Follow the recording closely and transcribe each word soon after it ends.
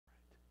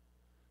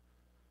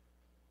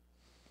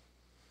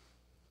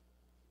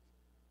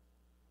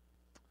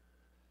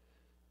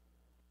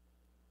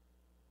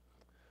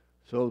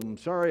So I'm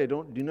sorry I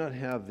do not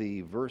have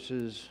the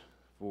verses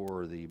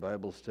for the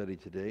Bible study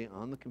today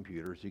on the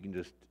computer, so you can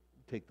just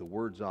take the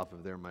words off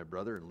of there, my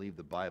brother, and leave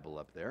the Bible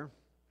up there.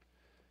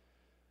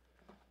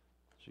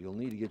 So you'll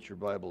need to get your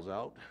Bibles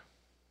out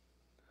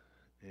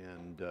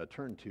and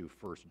turn to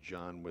 1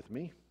 John with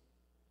me.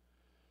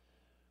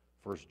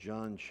 1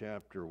 John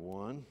chapter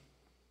 1.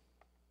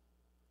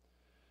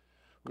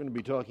 We're going to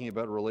be talking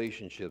about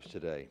relationships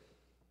today.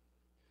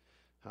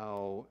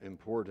 How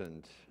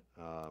important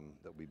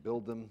that we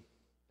build them,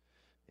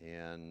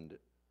 and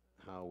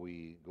how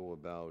we go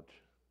about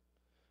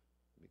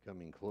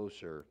becoming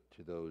closer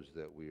to those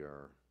that we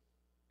are,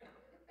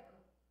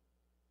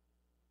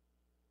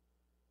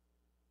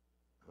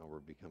 how we're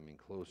becoming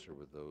closer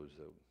with those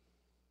that,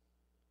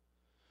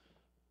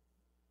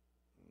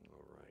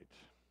 all right,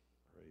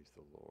 praise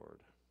the Lord.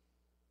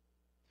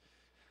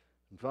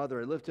 And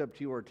Father, I lift up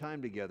to you our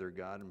time together,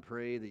 God, and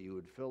pray that you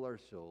would fill our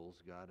souls,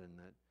 God, and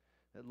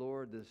that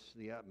Lord,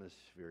 the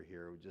atmosphere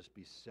here would just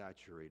be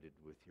saturated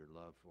with your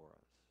love for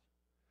us.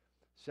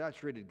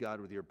 Saturated,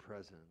 God, with your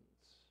presence.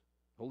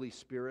 Holy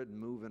Spirit,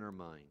 move in our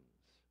minds.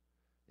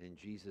 In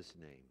Jesus'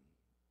 name,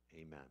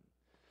 amen.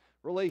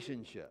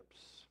 Relationships.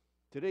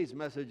 Today's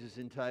message is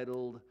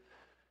entitled,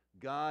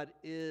 God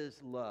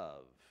is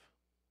Love.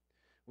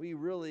 We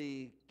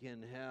really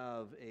can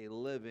have a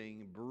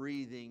living,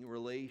 breathing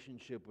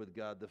relationship with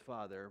God the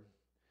Father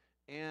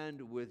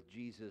and with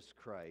Jesus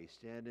Christ.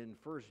 And in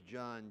 1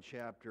 John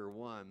chapter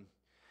 1,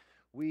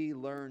 we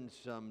learn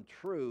some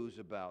truths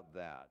about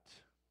that.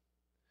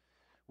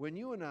 When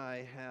you and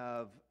I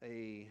have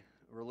a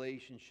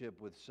relationship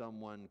with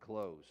someone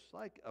close,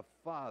 like a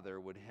father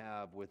would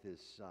have with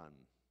his son,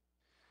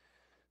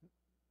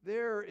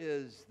 there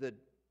is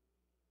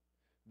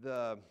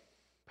the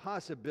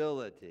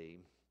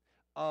possibility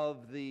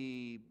of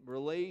the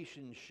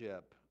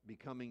relationship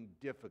becoming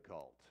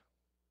difficult.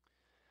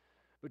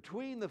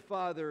 Between the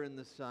father and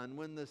the son,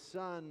 when the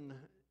son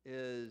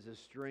is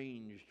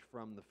estranged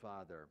from the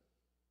father,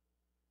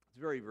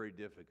 it's very, very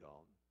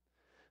difficult.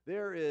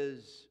 There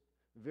is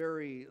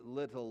very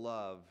little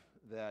love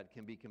that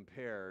can be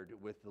compared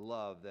with the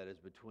love that is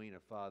between a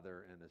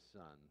father and a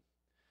son.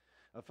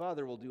 A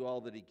father will do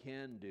all that he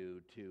can do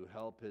to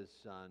help his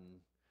son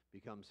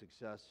become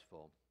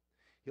successful.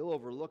 He'll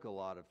overlook a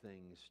lot of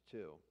things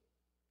too.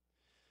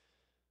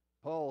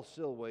 Paul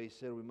Silway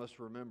said we must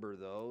remember,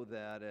 though,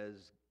 that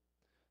as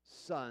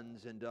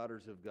sons and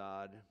daughters of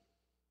God,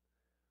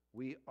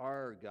 we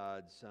are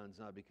God's sons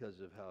not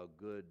because of how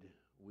good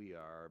we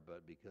are,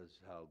 but because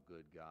how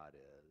good God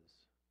is.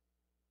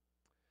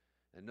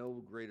 And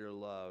no greater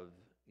love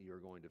you're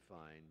going to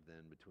find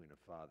than between a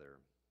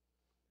father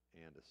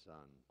and a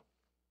son.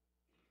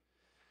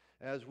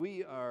 As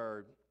we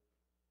are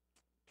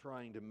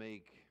trying to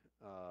make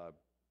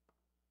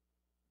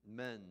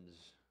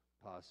amends,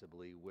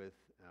 possibly, with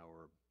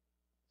our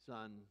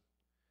son,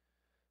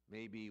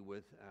 maybe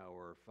with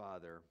our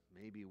father,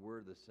 maybe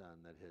we're the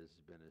son that has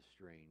been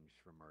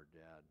estranged from our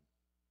dad.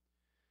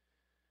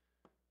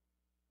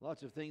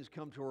 Lots of things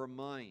come to our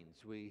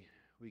minds. We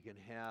can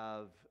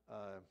have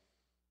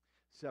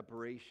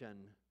separation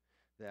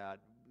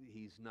that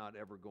he's not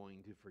ever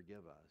going to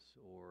forgive us,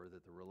 or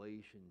that the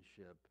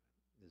relationship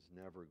is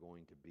never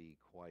going to be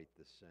quite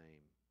the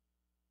same.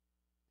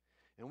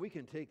 And we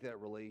can take that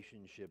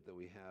relationship that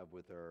we have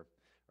with our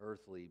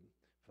earthly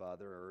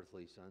father, our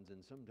earthly sons,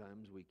 and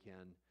sometimes we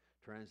can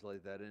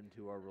translate that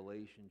into our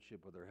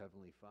relationship with our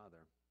Heavenly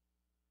Father.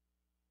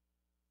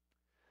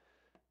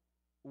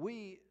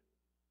 We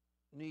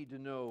need to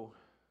know,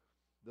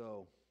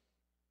 though,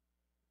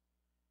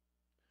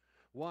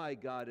 why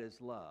God is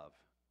love.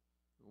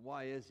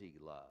 Why is he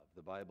love?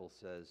 The Bible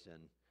says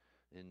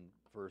in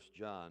 1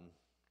 John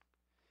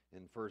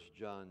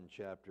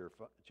chapter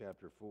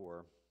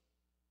 4,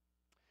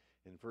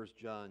 in 1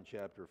 John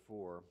chapter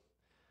 4,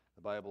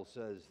 the Bible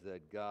says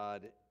that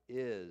God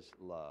is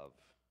love.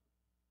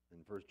 In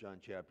 1 John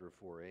chapter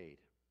 4:8,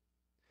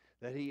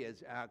 that he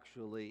is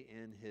actually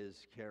in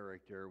his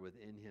character,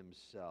 within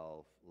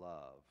himself,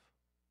 love.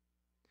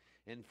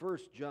 In 1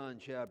 John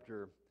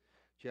chapter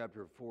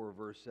 4,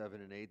 verse 7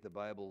 and 8, the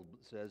Bible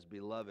says,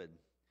 Beloved,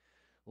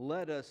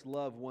 let us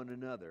love one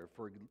another,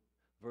 for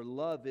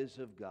love is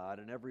of God,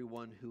 and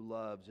everyone who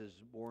loves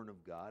is born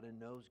of God and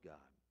knows God.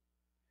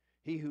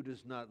 He who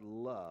does not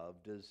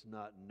love does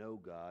not know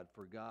God,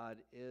 for God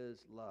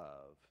is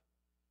love.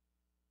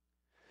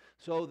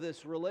 So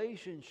this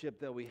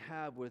relationship that we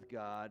have with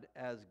God,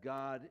 as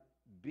God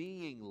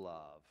being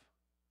love,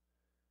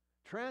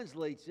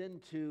 translates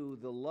into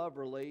the love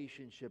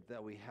relationship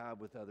that we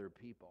have with other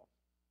people.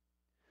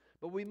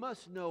 But we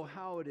must know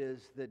how it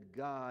is that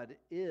God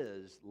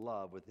is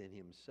love within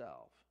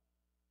himself.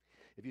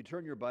 If you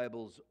turn your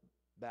Bibles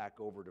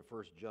back over to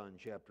 1 John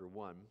chapter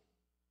 1,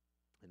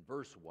 in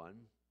verse 1,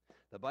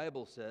 the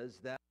Bible says,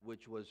 That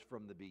which was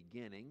from the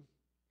beginning,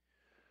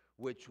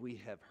 which we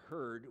have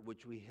heard,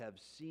 which we have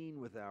seen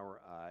with our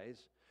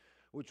eyes,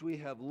 which we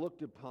have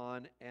looked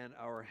upon, and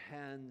our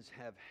hands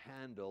have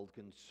handled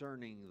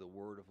concerning the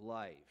word of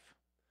life.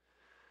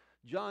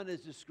 John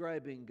is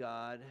describing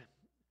God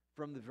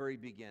from the very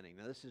beginning.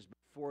 Now, this is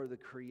before the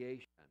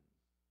creation.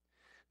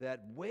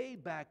 That way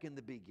back in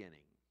the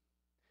beginning,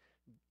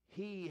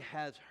 he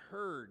has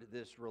heard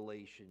this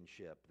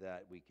relationship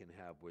that we can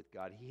have with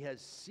God. He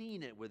has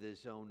seen it with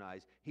his own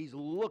eyes. He's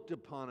looked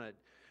upon it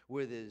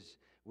with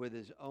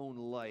his own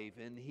life,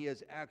 and he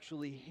has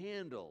actually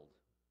handled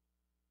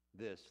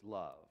this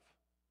love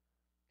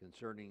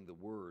concerning the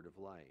word of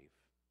life.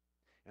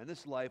 And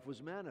this life was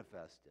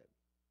manifested.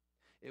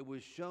 It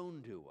was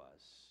shown to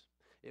us.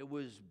 It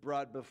was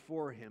brought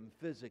before him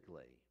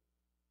physically.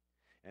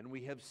 And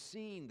we have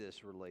seen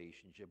this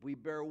relationship. We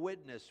bear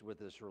witness with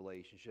this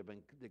relationship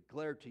and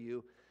declare to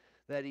you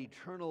that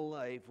eternal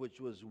life which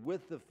was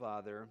with the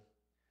Father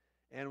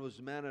and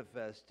was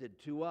manifested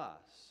to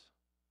us.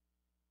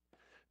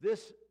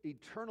 This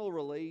eternal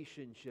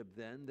relationship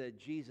then that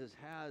Jesus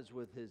has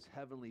with his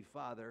heavenly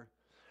Father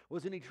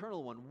was an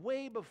eternal one,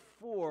 way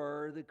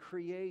before the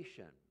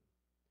creation.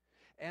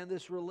 And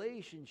this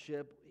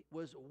relationship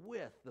was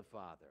with the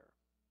Father.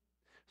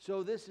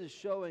 So this is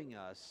showing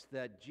us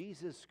that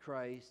Jesus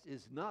Christ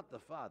is not the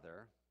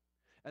Father,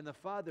 and the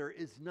Father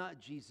is not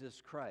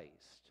Jesus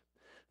Christ.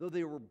 Though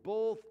they were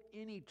both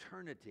in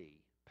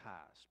eternity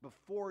past,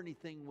 before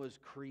anything was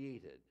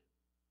created.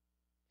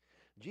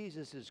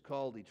 Jesus is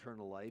called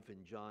eternal life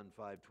in John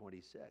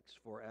 5:26,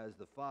 for as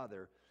the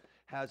Father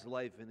has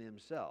life in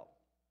himself,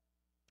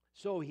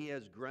 so he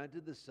has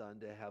granted the Son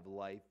to have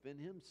life in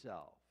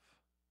himself.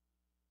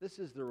 This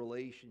is the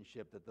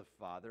relationship that the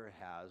Father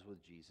has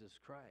with Jesus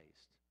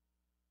Christ.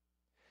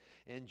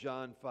 In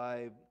John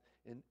 5,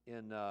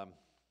 in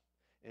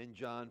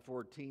John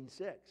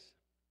 14:6,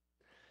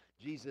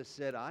 Jesus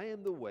said, I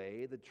am the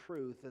way, the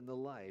truth, and the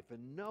life,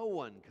 and no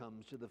one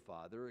comes to the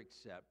Father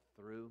except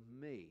through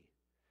me.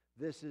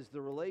 This is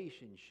the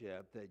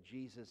relationship that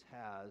Jesus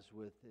has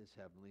with his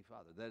heavenly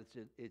Father. That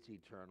it's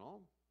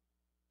eternal.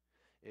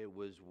 It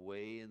was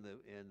way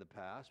in the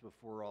past,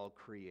 before all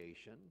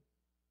creation.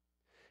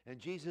 And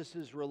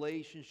Jesus'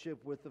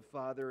 relationship with the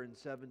Father in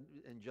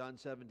John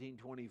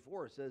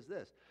 17:24 says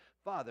this,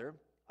 Father,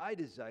 I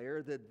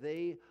desire that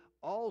they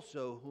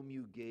also whom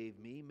you gave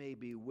me may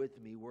be with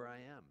me where I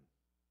am,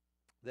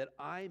 that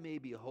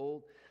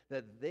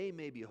they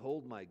may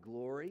behold my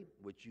glory,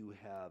 which you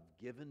have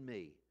given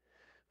me.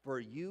 For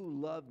you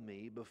loved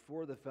me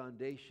before the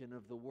foundation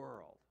of the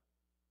world.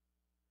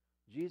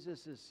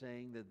 Jesus is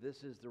saying that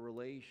this is the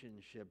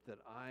relationship that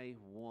I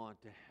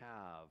want to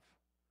have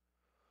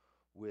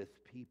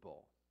with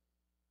people.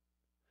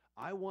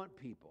 I want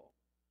people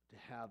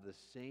to have the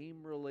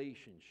same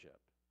relationship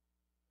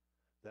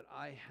that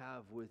I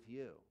have with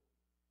you.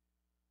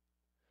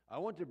 I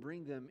want to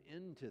bring them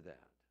into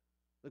that.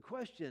 The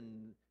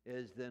question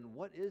is then,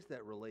 what is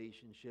that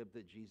relationship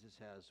that Jesus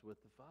has with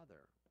the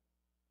Father?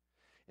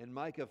 In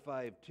Micah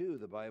 5:2,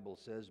 the Bible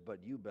says,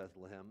 But you,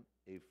 Bethlehem,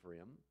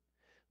 Ephraim,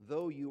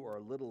 though you are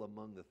little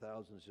among the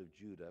thousands of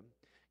Judah,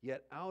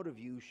 yet out of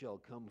you shall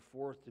come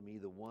forth to me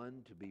the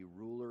one to be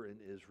ruler in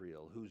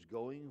Israel, whose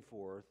going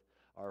forth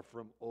are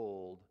from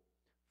old,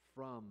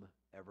 from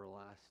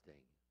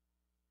everlasting.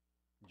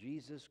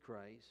 Jesus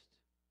Christ,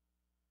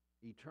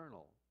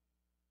 eternal.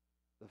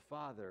 The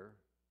Father,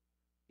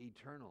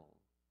 eternal.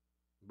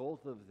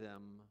 Both of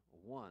them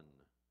one,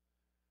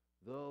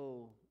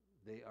 though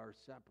they are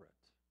separate.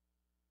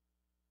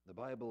 The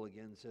Bible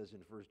again says in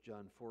 1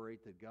 John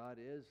 4:8 that God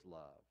is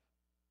love.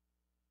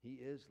 He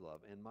is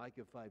love. And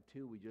Micah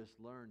 5:2, we just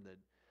learned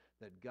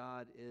that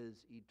God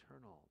is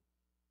eternal.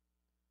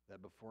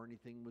 That before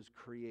anything was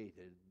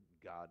created,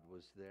 God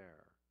was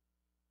there.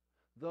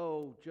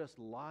 Though just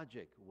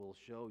logic will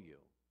show you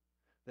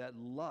that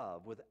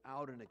love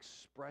without an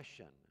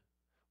expression,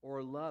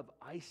 or love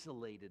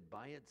isolated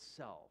by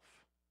itself,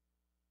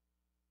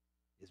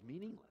 is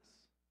meaningless.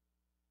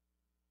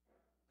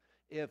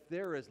 If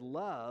there is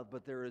love,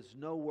 but there is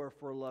nowhere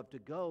for love to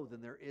go,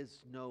 then there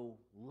is no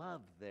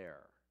love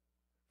there.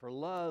 For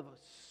love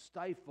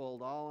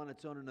stifled all on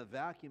its own in a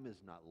vacuum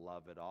is not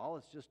love at all.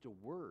 It's just a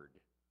word.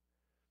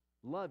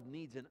 Love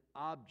needs an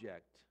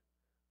object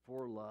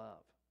for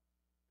love.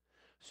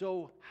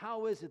 So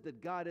how is it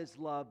that God is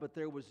love, but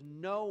there was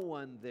no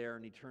one there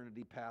in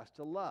eternity past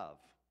to love?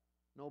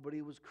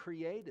 Nobody was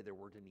created. There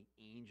weren't any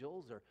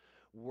angels. There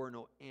were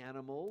no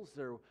animals.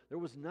 There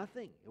was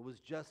nothing. It was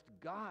just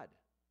God.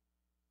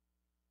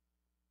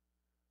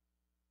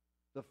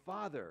 The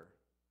Father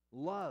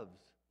loves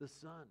the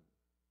Son.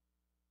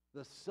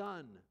 The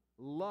Son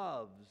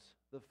loves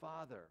the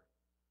Father.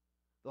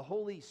 The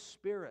Holy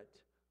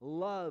Spirit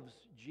loves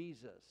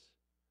Jesus.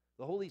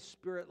 The Holy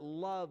Spirit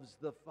loves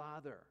the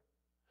Father.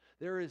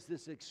 There is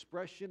this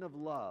expression of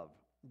love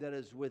that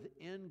is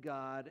within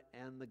God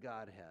and the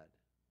Godhead.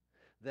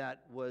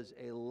 That was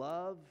a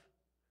love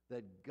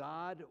that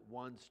God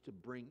wants to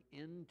bring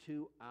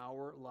into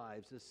our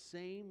lives. The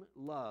same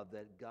love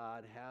that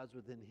God has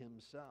within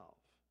himself.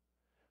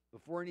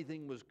 Before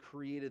anything was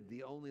created,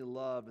 the only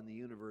love in the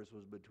universe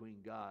was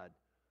between God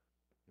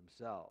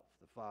himself,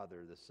 the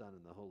Father, the Son,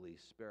 and the Holy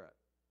Spirit.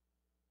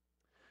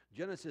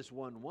 Genesis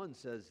 1:1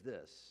 says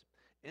this,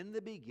 In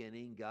the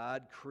beginning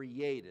God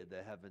created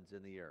the heavens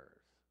and the earth.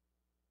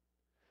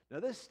 Now,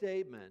 this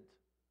statement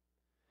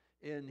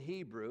in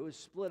Hebrew is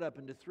split up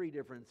into three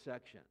different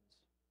sections.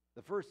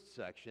 The first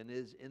section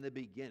is, in the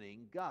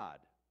beginning, God.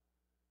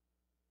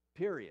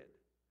 Period.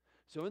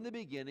 So in the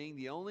beginning,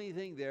 the only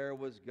thing there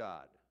was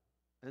God.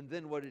 And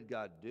then what did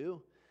God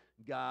do?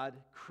 God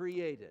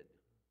created.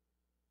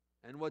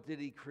 And what did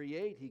He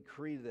create? He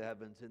created the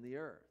heavens and the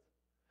earth.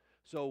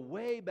 So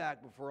way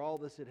back before all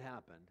this had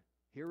happened,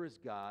 here is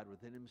God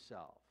within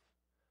Himself,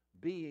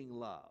 being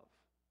love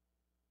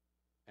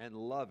and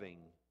loving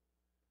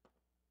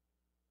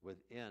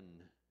within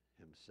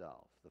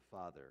Himself, the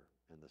Father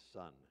and the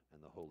Son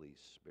and the Holy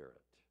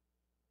Spirit.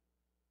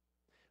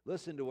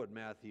 Listen to what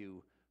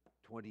Matthew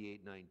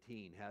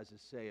 28:19 has to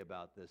say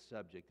about this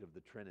subject of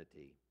the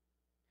Trinity.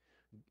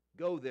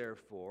 Go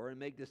therefore and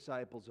make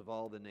disciples of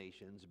all the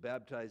nations,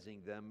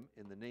 baptizing them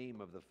in the name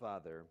of the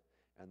Father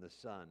and the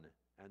Son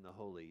and the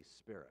Holy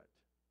Spirit.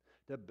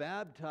 To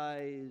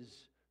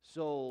baptize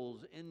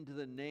souls into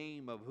the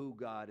name of who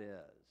God is.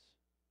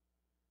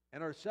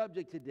 And our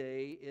subject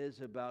today is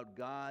about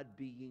God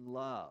being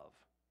love,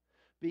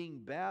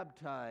 being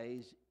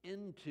baptized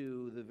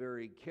into the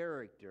very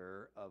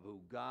character of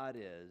who God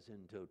is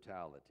in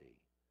totality.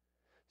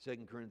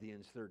 2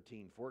 Corinthians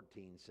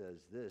 13:14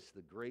 says this,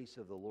 the grace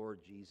of the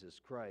Lord Jesus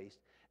Christ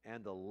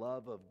and the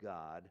love of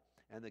God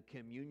and the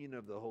communion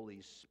of the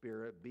Holy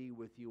Spirit be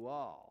with you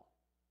all.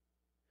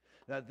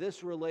 That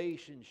this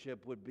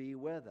relationship would be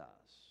with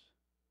us,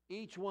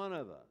 each one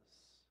of us.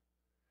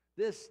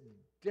 This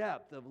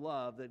depth of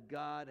love that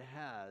God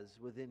has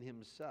within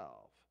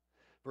Himself.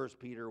 1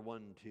 Peter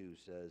 1:2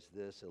 says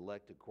this,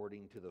 elect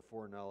according to the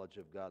foreknowledge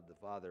of God the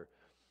Father,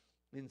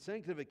 in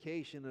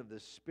sanctification of the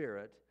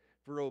Spirit,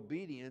 for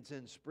obedience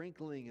and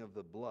sprinkling of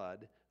the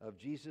blood of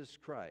Jesus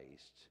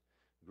Christ,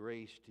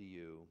 grace to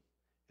you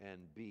and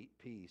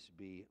peace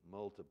be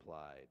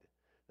multiplied.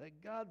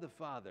 That God the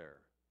Father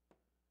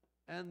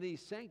and the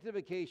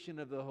sanctification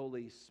of the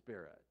Holy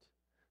Spirit,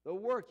 the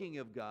working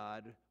of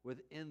God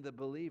within the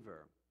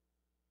believer.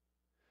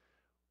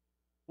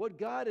 What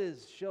God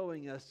is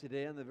showing us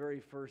today on the very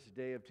first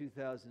day of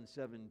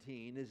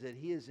 2017 is that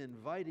He is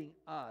inviting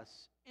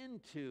us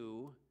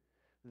into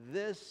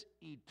this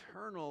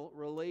eternal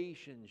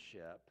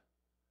relationship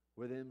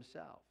with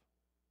Himself.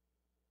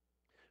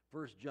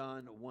 1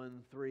 John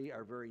 1:3,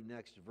 our very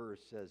next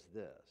verse says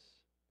this,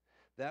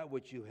 that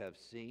which you have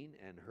seen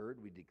and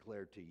heard we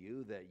declare to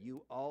you, that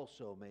you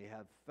also may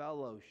have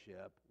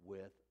fellowship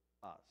with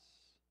us.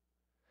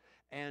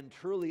 And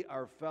truly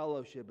our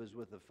fellowship is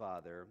with the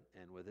Father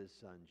and with His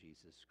Son,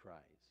 Jesus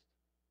Christ.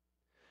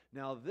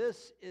 Now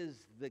this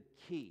is the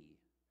key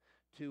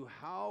to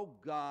how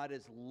God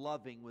is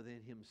loving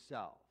within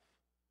Himself.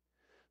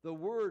 The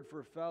word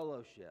for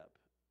fellowship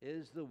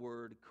is the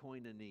word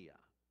koinonia.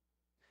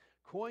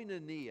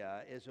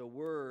 Koinonia is a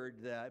word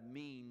that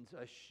means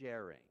a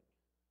sharing,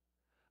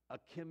 a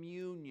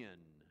communion,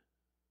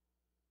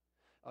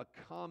 a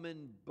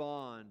common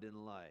bond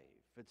in life.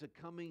 It's a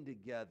coming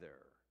together.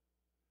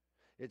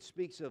 It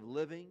speaks of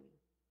living,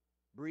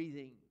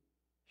 breathing,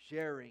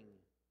 sharing,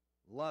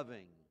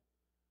 loving,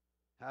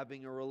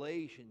 having a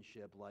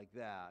relationship like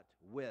that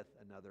with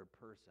another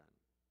person.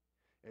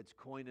 It's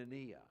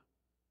koinonia.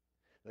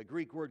 The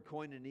Greek word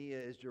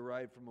koinonia is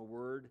derived from a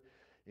word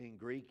in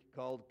Greek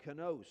called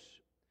kanos,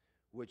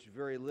 which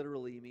very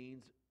literally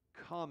means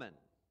common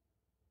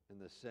in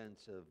the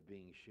sense of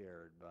being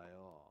shared by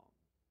all.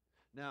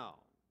 Now,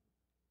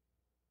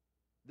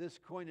 this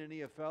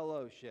koinonia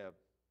fellowship,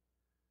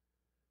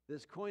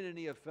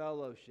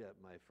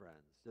 my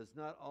friends, does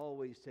not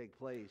always take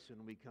place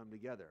when we come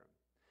together.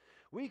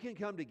 We can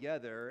come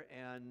together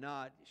and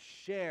not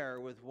share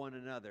with one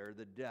another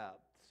the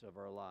depths of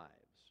our lives.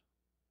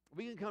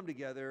 We can come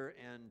together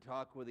and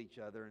talk with each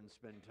other and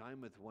spend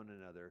time with one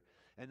another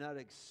and not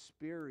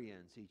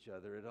experience each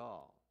other at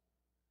all.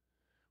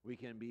 We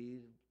can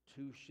be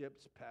two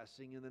ships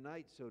passing in the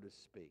night, so to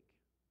speak.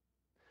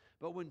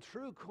 But when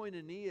true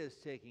koinonia is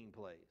taking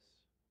place,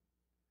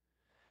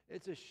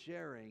 it's a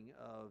sharing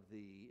of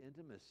the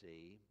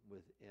intimacy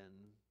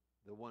within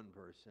the one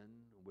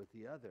person with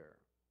the other.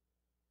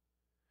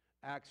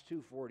 Acts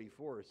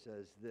 2:44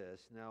 says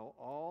this, now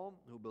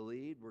all who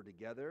believed were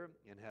together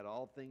and had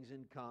all things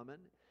in common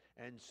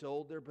and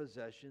sold their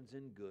possessions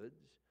and goods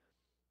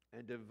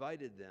and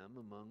divided them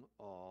among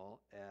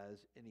all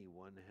as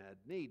anyone had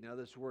need. Now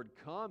this word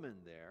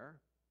common there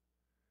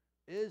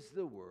is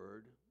the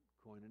word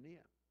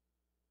koinonia.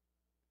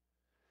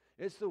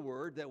 It's the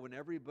word that when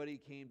everybody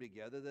came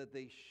together that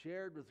they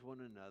shared with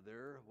one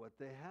another what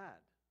they had.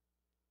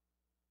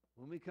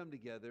 When we come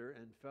together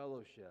and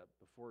fellowship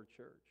before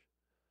church,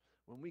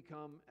 when we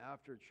come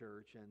after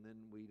church and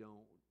then we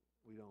don't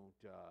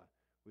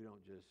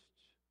just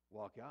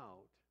walk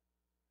out,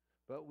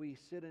 but we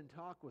sit and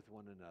talk with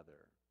one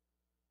another.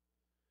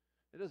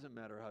 It doesn't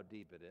matter how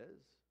deep it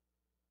is.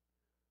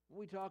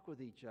 We talk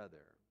with each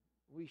other.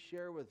 We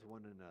share with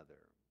one another.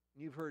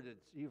 You've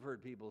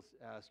heard people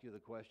ask you the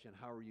question,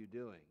 how are you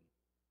doing?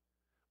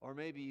 Or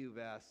maybe you've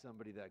asked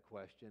somebody that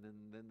question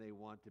and then they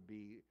want to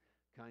be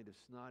kind of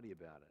snotty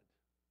about it.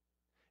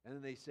 And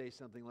then they say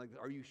something like,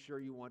 are you sure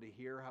you want to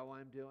hear how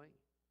I'm doing?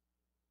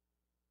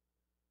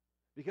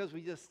 Because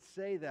we just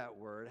say that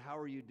word, how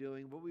are you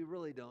doing, but we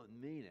really don't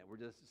mean it. We're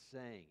just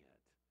saying it.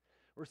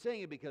 We're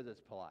saying it because it's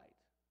polite.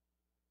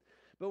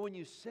 But when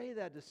you say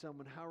that to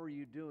someone, how are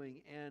you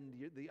doing, and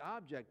the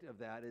object of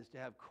that is to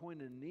have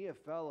koinonia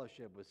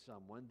fellowship with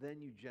someone, then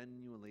you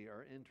genuinely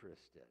are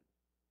interested.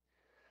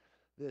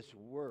 This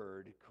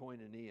word,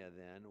 koinonia,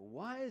 then,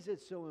 why is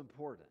it so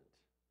important?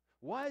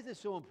 Why is it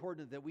so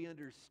important that we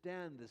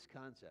understand this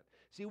concept?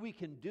 See, we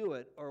can do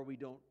it or we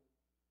don't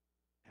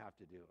have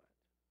to do it.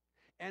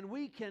 And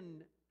we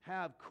can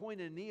have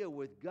koinonia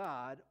with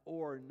God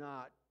or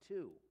not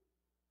too.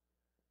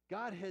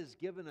 God has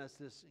given us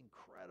this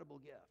incredible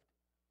gift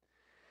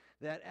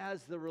that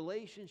as the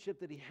relationship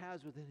that He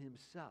has within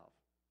Himself,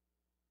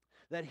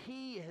 that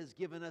He has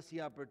given us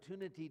the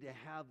opportunity to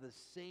have the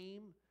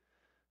same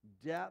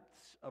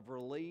depths of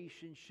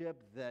relationship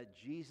that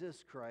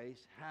Jesus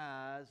Christ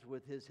has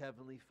with His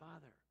Heavenly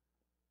Father.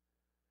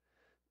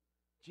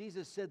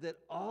 Jesus said that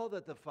all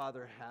that the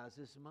Father has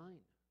is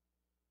mine.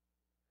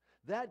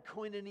 That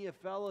koinonia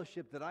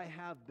fellowship that I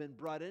have been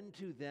brought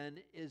into then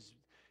is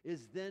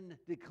then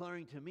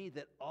declaring to me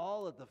that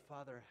all that the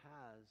Father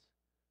has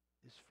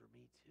is for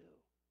me too.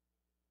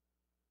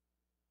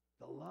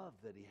 The love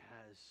that He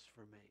has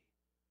for me.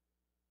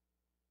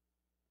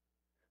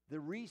 The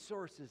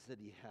resources that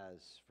He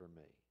has for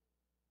me.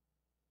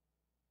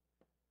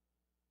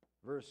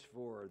 Verse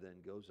 4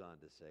 then goes on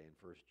to say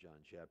in 1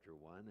 John chapter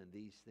 1, and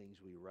these things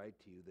we write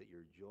to you that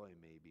your joy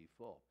may be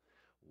full.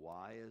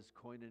 Why is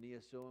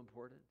koinonia so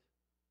important?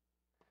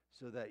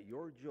 So that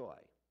your joy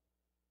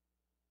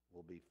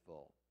will be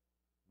full.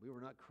 We were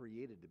not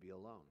created to be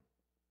alone.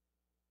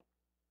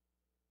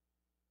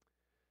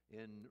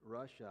 In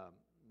Russia,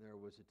 there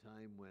was a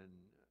time when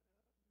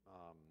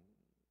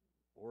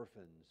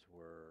orphans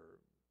were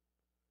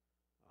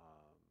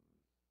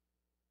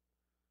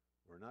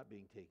not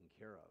being taken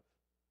care of.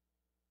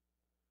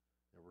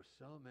 There were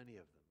so many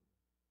of them.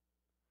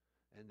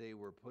 And they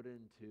were put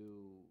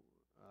into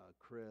a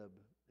crib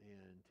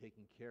and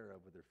taken care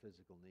of with their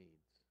physical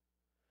needs.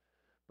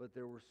 But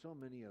there were so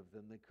many of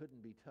them, they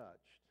couldn't be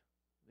touched.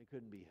 They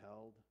couldn't be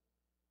held.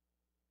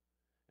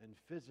 And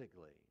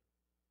physically,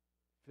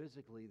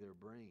 their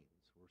brains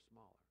were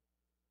smaller.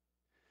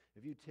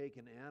 If you take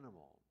an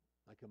animal,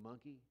 like a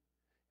monkey,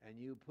 and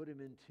you put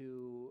him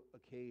into a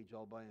cage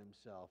all by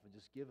himself and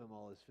just give him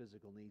all his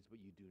physical needs, but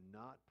you do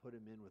not put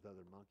him in with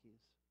other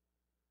monkeys,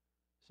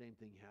 same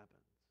thing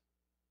happens.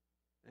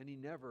 And he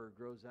never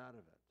grows out of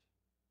it.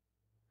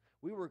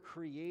 We were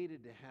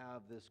created to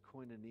have this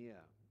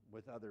koinonia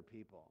with other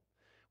people.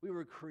 We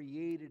were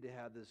created to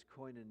have this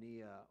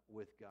koinonia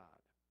with God.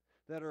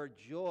 That our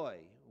joy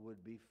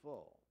would be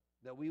full.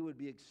 That we would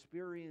be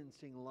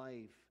experiencing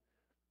life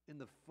in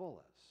the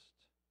fullest.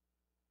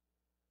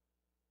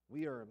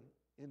 We are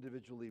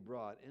individually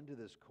brought into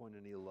this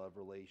koinonia love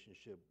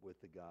relationship with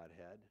the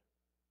Godhead.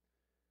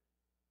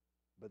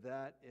 But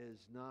that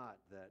is not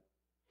that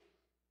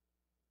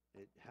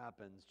it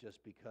happens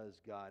just because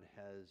God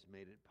has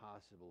made it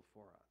possible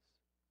for us.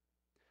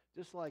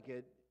 Just like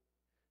it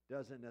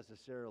doesn't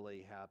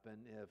necessarily happen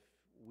if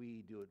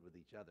we do it with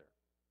each other.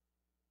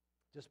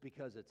 Just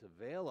because it's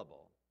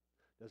available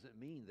doesn't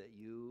mean that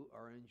you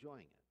are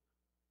enjoying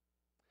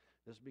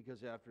it. Just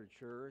because after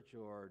church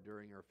or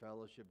during our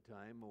fellowship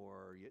time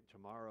or yet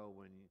tomorrow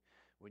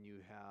when you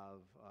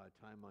have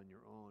time on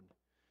your own,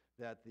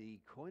 that the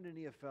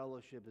koinonia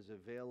fellowship is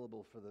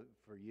available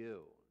for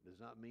you does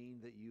not mean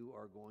that you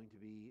are going to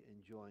be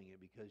enjoying it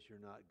because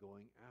you're not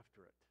going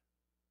after it.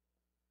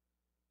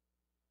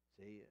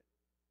 See,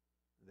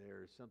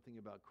 there's something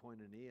about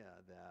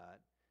koinonia that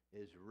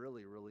is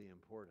really, really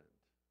important.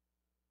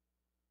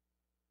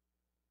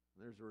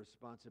 There's a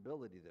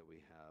responsibility that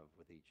we have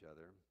with each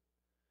other,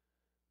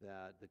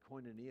 that the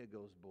koinonia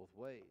goes both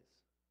ways.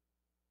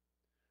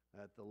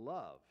 That the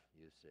love,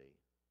 you see,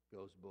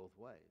 goes both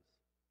ways.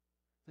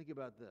 Think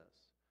about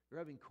this. You're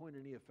having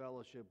koinonia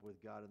fellowship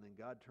with God, and then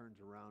God turns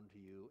around to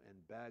you and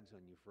bags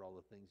on you for all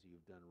the things that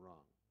you've done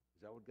wrong.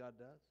 Is that what God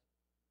does?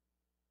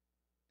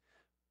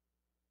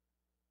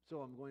 So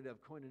I'm going to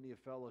have koinonia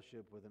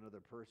fellowship with another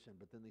person,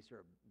 but then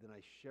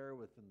I share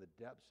with them the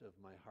depths of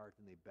my heart,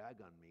 and they bag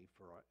on me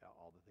for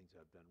all the things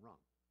I've done wrong.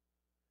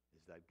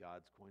 Is that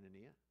God's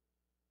koinonia?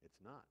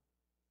 It's not.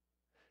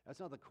 That's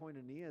not the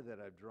koinonia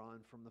that I've drawn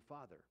from the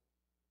Father.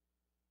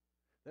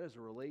 That is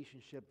a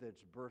relationship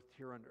that's birthed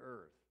here on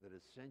earth, that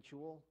is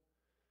sensual,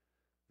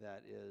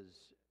 that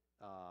is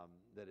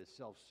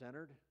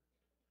self-centered,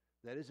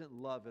 that isn't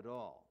love at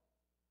all.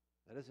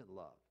 That isn't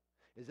love.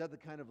 Is that the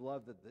kind of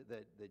love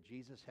that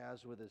Jesus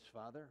has with his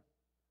Father?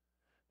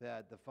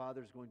 That the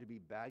Father's going to be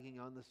bagging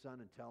on the Son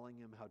and telling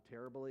him how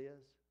terrible he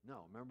is?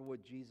 No. Remember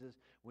when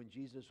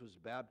Jesus was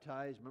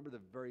baptized,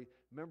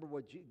 remember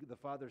what the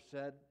Father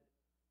said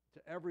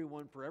to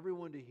everyone, for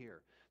everyone to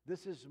hear.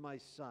 This is my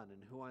Son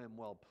in whom I am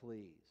well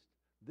pleased.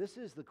 This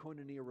is the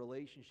koinonia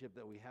relationship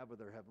that we have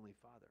with our Heavenly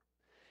Father.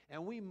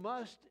 And we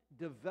must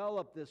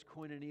develop this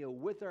koinonia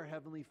with our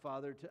Heavenly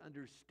Father to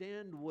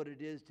understand what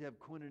it is to have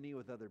koinonia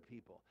with other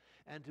people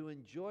and to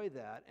enjoy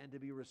that and to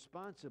be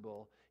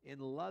responsible in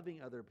loving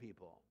other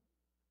people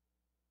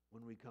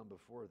when we come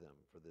before them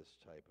for this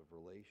type of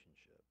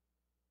relationship.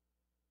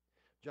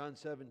 John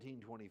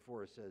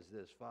 17:24 says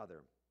this,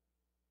 Father,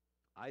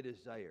 I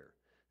desire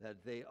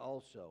that they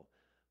also,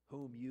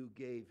 whom you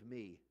gave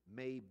me,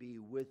 may be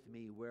with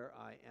me where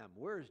I am.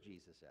 Where is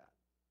Jesus at?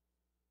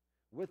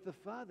 With the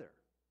Father.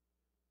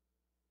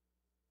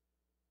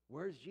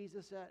 Where's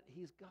Jesus at?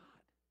 He's God.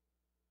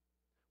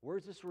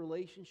 Where's this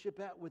relationship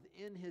at?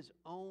 Within his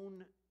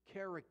own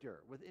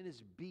character, within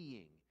his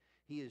being.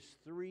 He is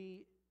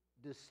three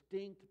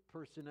distinct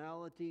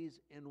personalities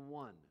in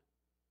one.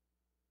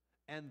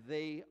 And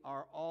they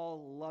are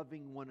all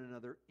loving one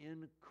another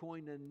in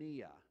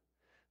koinonia.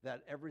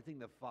 That everything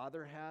the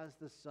Father has,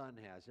 the Son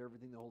has.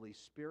 Everything the Holy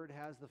Spirit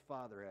has, the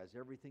Father has.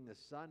 Everything the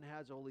Son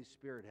has, the Holy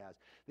Spirit has.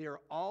 They are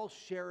all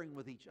sharing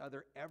with each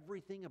other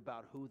everything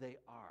about who they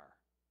are.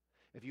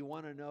 If you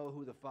want to know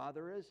who the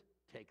Father is,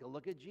 take a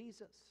look at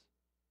Jesus.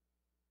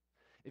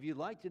 If you'd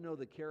like to know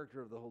the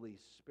character of the Holy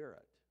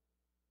Spirit,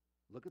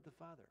 look at the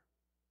Father.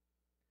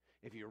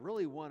 If you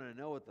really want to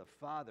know what the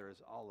Father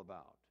is all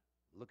about,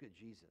 look at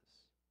Jesus.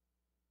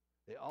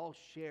 They all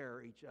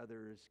share each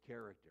other's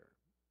character,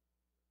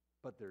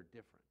 but they're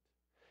different.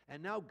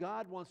 And now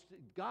God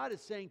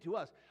is saying to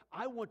us,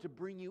 I want to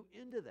bring you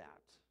into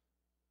that.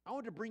 I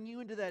want to bring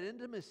you into that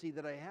intimacy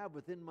that I have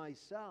within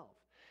myself.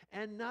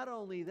 And not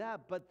only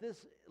that, but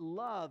this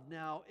love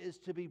now is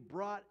to be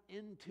brought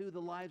into the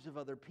lives of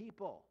other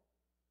people.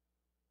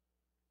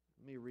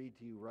 Let me read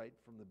to you right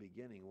from the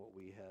beginning what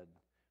we had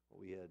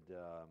read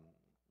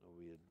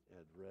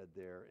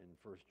there in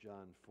 1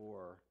 John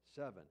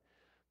 4:7.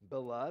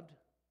 Beloved,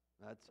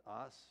 that's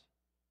us,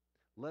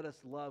 let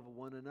us love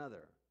one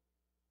another.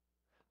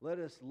 Let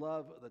us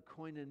love the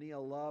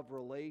koinonia love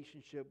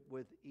relationship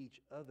with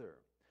each other.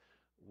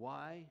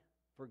 Why?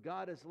 For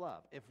God is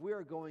love. If we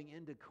are going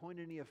into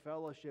koinonia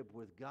fellowship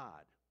with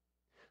God,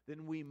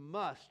 then we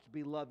must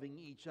be loving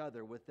each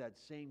other with that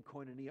same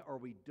koinonia, or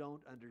we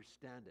don't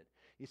understand it.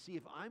 You see,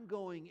 if I'm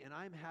going and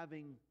I'm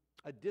having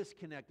a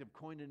disconnect of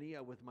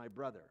koinonia with my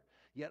brother,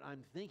 yet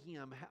I'm thinking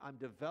I'm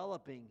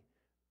developing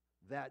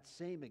that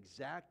same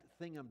exact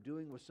thing I'm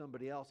doing with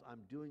somebody else,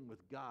 I'm doing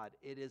with God,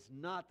 it is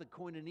not the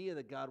koinonia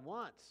that God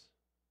wants.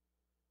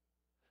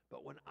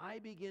 But when I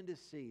begin to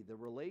see the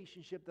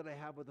relationship that I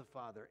have with the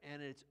Father,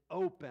 and it's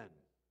open,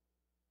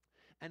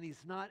 and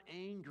He's not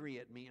angry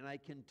at me, and I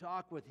can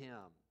talk with Him,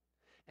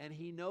 and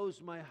He knows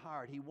my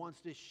heart, He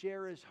wants to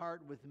share His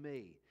heart with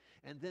me,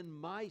 and then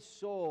my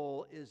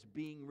soul is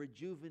being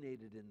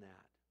rejuvenated in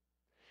that.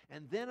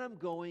 And then I'm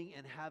going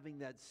and having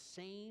that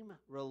same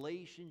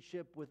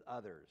relationship with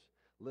others.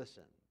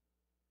 Listen,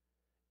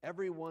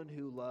 everyone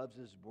who loves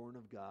is born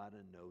of God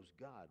and knows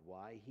God.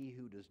 Why? He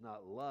who does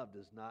not love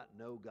does not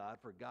know God,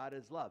 for God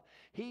is love.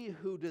 He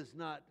who does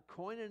not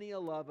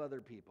koinonia love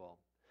other people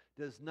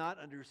does not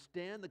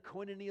understand the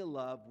koinonia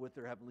love with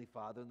their Heavenly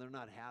Father, and they're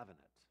not having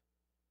it.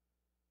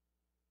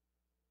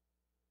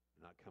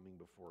 They're not coming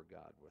before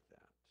God with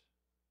that.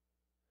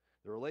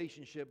 The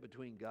relationship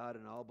between God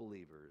and all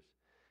believers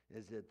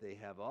is that they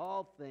have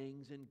all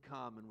things in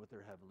common with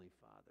their Heavenly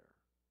Father.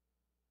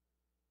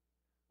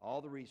 All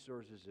the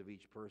resources of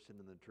each person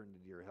in the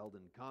Trinity are held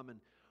in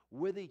common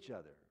with each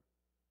other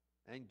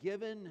and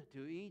given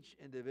to each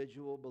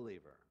individual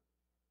believer,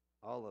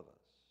 all of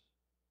us.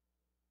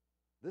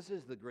 This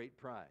is the great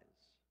prize.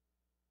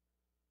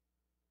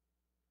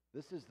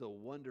 This is the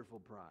wonderful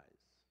prize.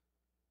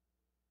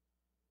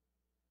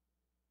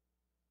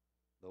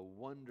 The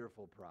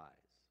wonderful prize.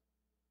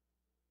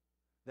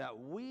 That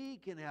we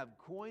can have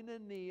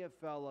koinonia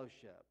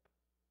fellowship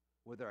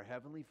with our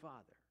Heavenly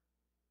Father.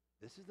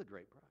 This is the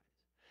great prize.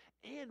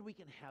 And we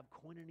can have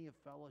koinonia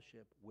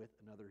fellowship with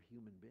another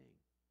human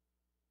being.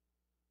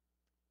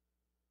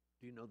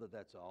 Do you know that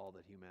that's all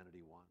that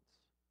humanity wants?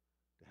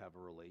 To have a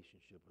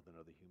relationship with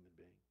another human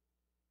being.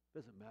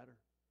 Doesn't matter.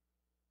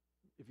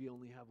 If you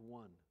only have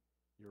one,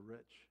 you're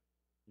rich.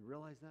 You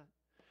realize that?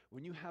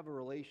 When you have a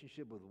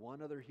relationship with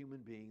one other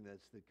human being,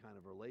 that's the kind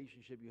of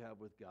relationship you have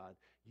with God,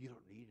 you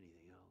don't need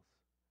anything else.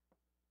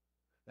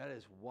 That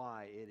is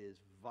why it is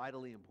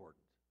vitally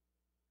important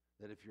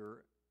that if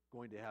you're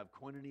going to have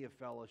koinonia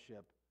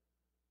fellowship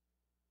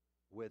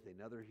with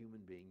another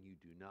human being, you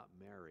do not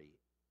marry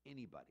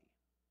anybody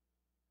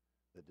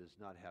that does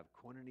not have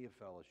koinonia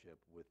fellowship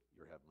with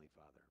your Heavenly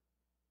Father.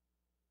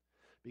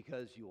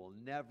 Because you will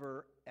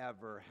never,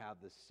 ever have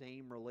the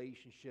same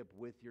relationship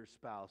with your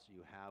spouse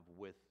you have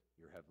with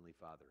your Heavenly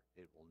Father.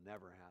 It will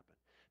never happen.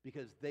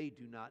 Because they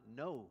do not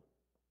know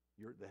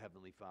the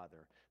Heavenly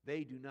Father.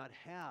 They do not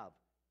have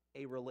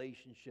a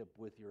relationship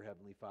with your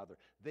Heavenly Father.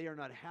 They are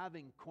not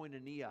having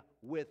koinonia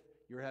with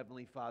your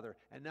Heavenly Father.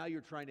 And now you're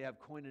trying to have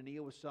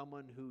koinonia with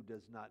someone who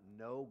does not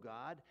know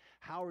God.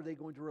 How are they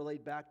going to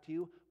relate back to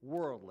you?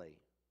 Worldly.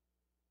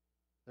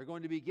 They're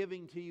going to be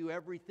giving to you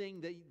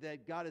everything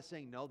that God is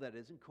saying, no, that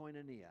isn't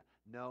koinonia.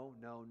 No,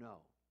 no, no.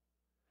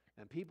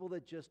 And people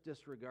that just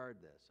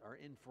disregard this are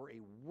in for a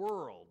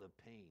world of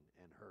pain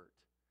and hurt.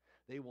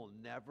 They will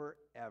never,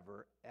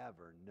 ever,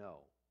 ever know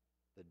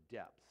the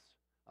depths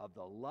of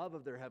the love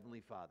of their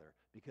Heavenly Father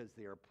because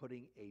they are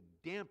putting a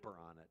damper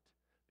on it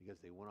because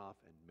they went off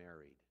and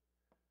married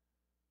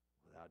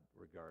without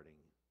regarding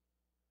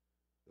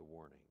the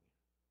warning.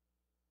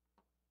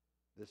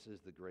 This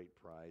is the great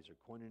prize, or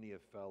koinonia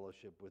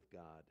fellowship with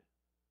God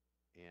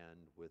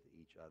and with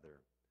each other.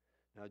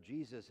 Now,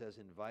 Jesus has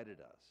invited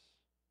us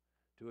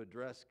to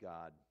address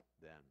God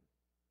then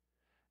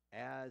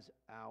as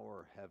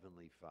our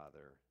Heavenly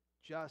Father,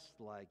 just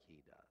like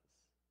He does.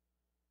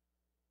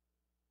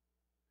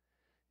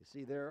 You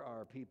see, there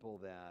are people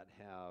that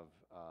have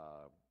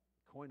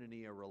a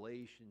koinonia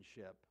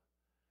relationship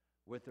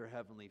with their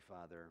Heavenly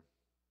Father,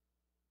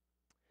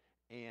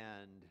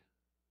 and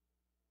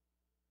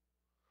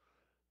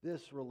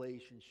this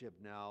relationship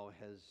now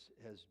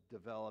has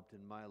developed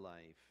in my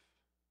life,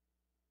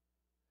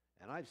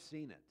 and I've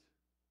seen it.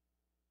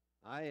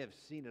 I have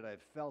seen it.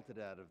 I've felt it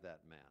out of that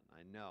man.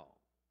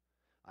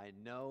 I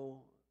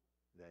know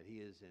that he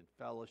is in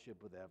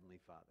fellowship with the Heavenly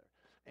Father.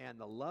 And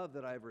the love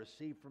that I've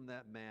received from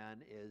that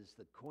man is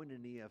the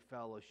koinonia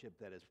fellowship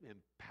that is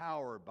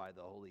empowered by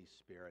the Holy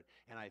Spirit,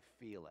 and I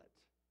feel it.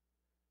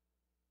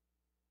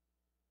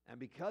 And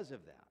because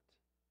of that,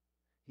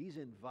 he's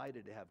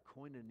invited to have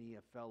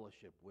koinonia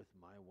fellowship with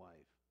my wife,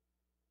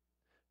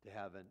 to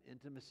have an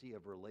intimacy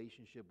of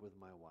relationship with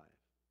my wife.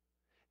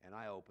 And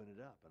I open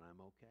it up, and I'm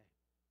okay.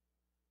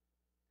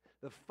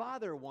 The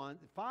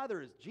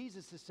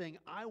Jesus is saying,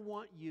 I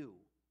want you.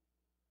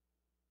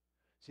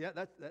 See,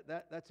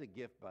 that's a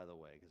gift, by the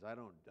way, because I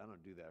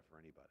don't do that for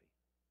anybody.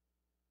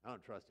 I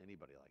don't trust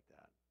anybody like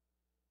that.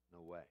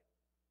 No way.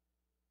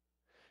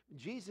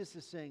 Jesus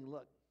is saying,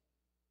 look,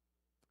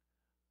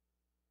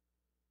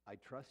 I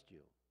trust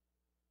you.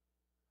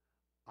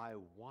 I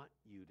want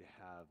you to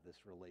have this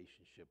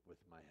relationship with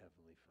my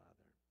Heavenly Father.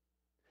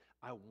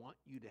 I want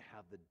you to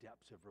have the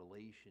depths of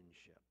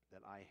relationship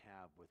that I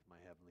have with my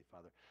Heavenly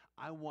Father.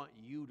 I want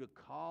you to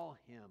call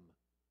Him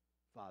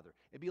Father.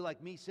 It'd be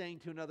like me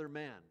saying to another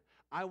man,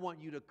 I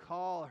want you to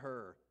call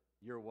her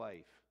your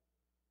wife.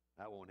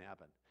 That won't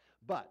happen.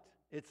 But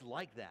it's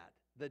like that.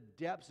 The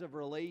depths of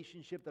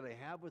relationship that I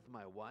have with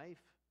my wife,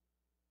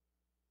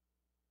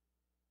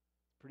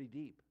 pretty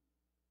deep.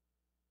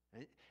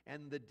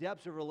 And the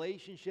depths of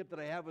relationship that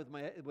I have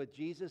with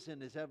Jesus and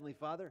His Heavenly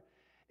Father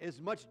is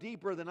much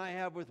deeper than I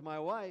have with my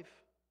wife.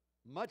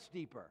 Much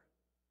deeper.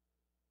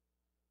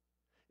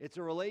 It's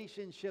a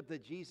relationship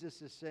that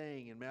Jesus is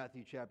saying in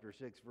Matthew chapter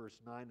 6, verse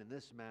 9, in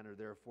this manner,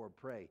 therefore,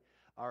 pray,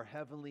 our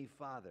Heavenly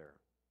Father,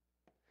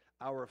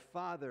 our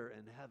Father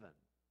in heaven,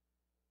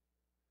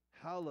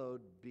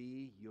 hallowed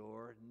be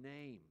your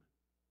name.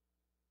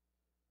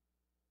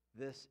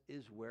 This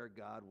is where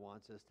God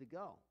wants us to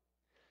go.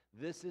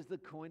 This is the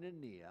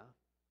koinonia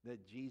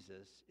that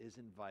Jesus is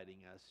inviting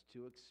us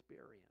to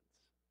experience.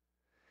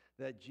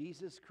 That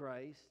Jesus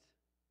Christ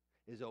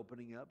is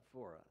opening up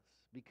for us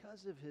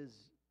because of His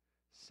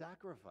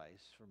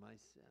sacrifice for my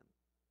sin.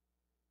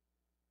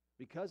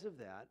 Because of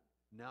that,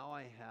 now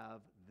I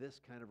have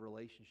this kind of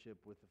relationship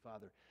with the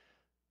Father.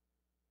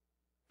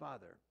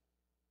 Father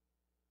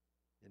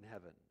in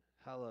heaven,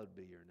 hallowed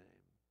be your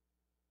name.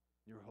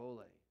 You're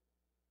holy.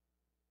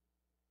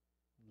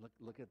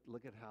 Look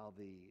at how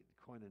the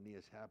koinonia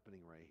is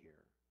happening right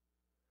here.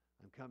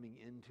 I'm coming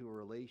into a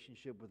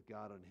relationship with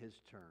God on His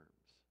terms.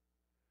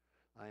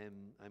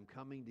 I'm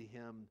coming to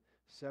Him,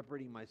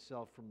 separating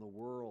myself from the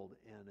world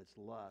and its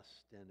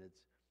lust and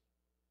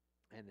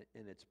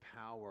its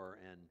power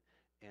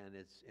and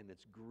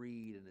its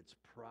greed and its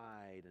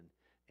pride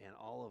and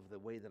all of the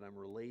way that I'm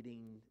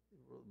relating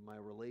my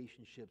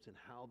relationships and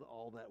how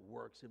all that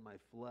works in my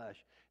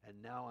flesh.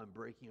 And now I'm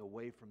breaking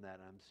away from that.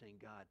 I'm saying,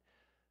 God,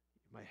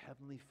 my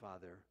Heavenly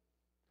Father,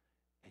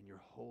 and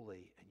you're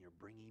holy, and you're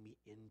bringing me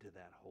into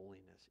that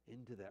holiness,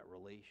 into that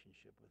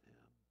relationship with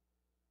Him.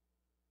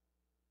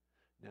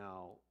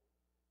 Now,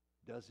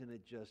 doesn't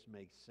it just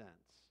make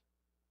sense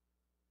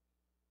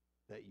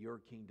that your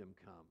kingdom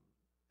come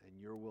and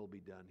your will be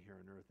done here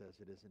on earth as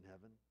it is in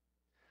heaven?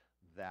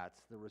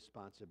 That's the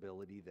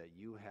responsibility that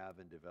you have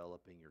in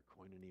developing your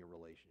koinonia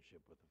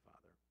relationship with the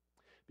Father.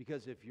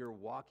 Because if you're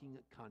walking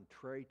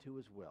contrary to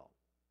His will,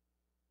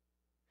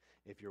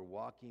 if you're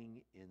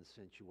walking in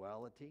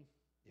sensuality,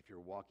 if you're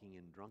walking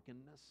in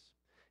drunkenness,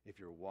 if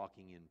you're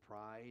walking in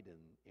pride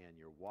and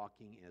you're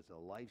walking as a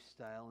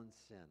lifestyle in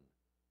sin,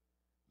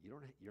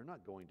 you're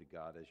not going to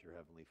God as your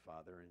Heavenly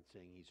Father and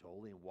saying He's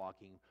holy and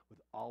walking with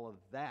all of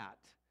that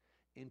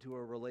into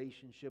a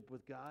relationship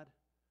with God.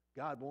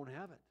 God won't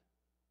have it.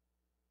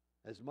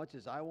 As much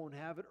as I won't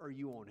have it or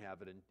you won't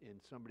have it,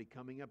 and somebody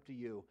coming up to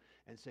you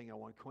and saying, I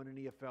want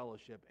koinonia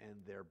fellowship, and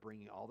they're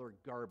bringing all their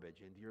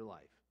garbage into your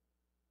life,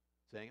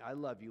 saying, I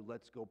love you,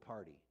 let's go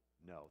party.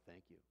 No,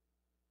 thank you.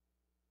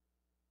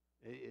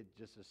 It's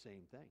just the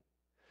same thing.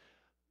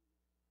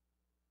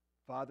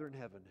 Father in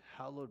heaven,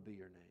 hallowed be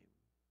your name.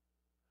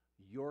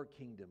 Your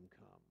kingdom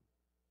come.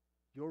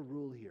 Your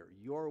rule here.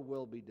 Your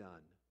will be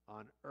done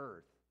on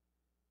earth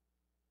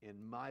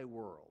in my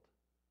world,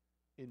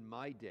 in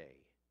my day,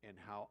 and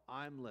how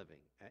I'm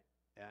living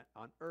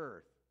on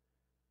earth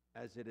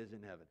as it is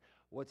in heaven.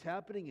 What's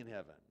happening in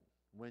heaven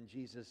when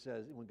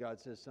God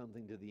says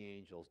something to the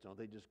angels? Don't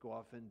they just go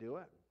off and do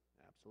it?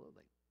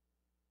 Absolutely.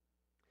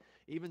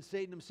 Even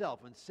Satan himself,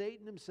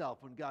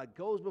 when God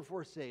goes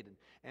before Satan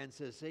and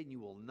says, Satan, you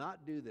will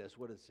not do this,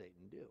 what does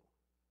Satan do?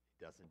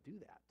 He doesn't do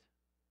that.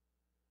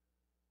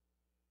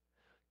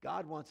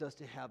 God wants us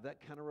to have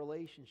that kind of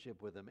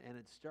relationship with him, and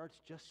it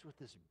starts just with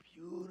this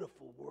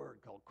beautiful word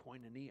called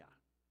koinonia.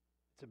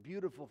 It's a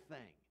beautiful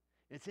thing.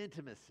 It's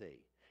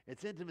intimacy.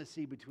 It's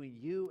intimacy between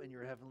you and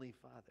your heavenly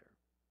Father.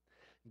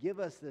 Give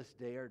us this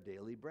day our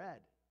daily bread.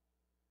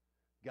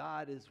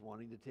 God is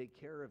wanting to take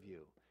care of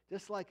you,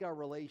 just like our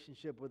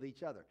relationship with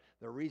each other.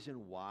 The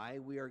reason why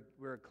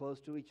we're close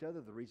to each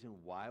other, the reason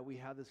why we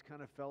have this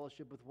kind of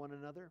fellowship with one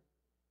another,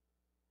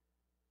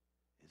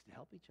 is to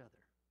help each other.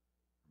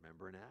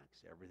 Remember in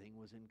Acts, everything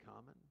was in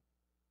common.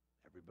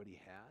 Everybody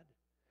had.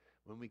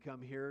 When we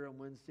come here on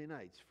Wednesday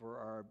nights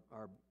for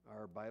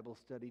our Bible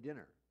study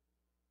dinner,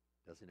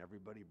 doesn't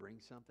everybody bring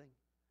something?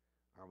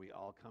 Are we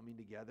all coming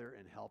together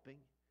and helping?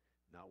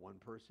 Not one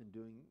person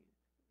doing,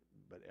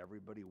 but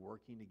everybody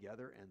working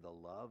together, and the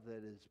love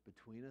that is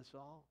between us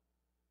all?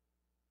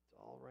 It's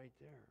all right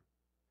there.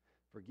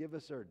 Forgive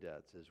us our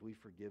debts as we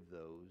forgive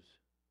those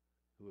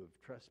who have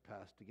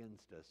trespassed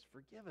against us.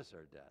 Forgive us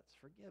our debts.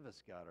 Forgive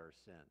us, God, our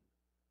sin.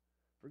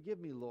 Forgive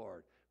me,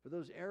 Lord, for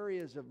those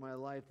areas of my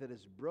life that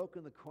has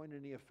broken the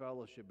koinonia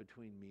fellowship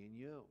between me and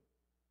you.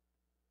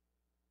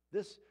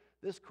 This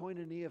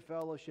koinonia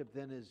fellowship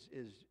then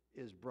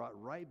is brought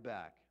right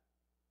back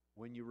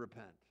when you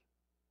repent.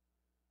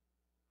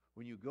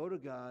 When you go to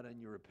God and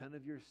you repent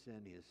of your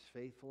sin, he is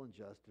faithful and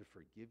just to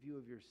forgive you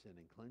of your sin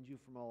and cleanse you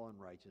from all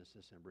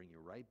unrighteousness and bring you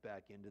right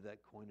back into that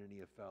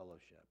koinonia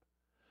fellowship.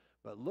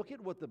 But look at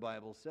what the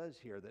Bible says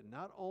here, that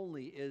not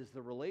only is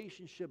the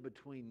relationship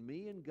between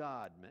me and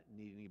God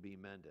needing to be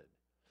mended,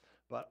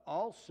 but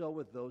also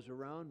with those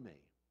around me.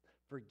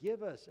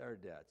 Forgive us our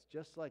debts,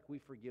 just like we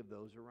forgive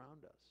those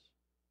around us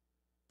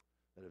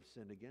that have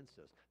sinned against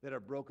us, that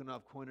have broken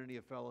off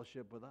koinonia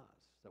fellowship with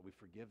us, that we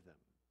forgive them.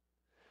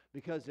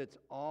 Because it's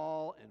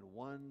all in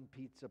one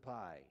pizza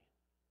pie.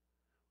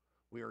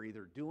 We are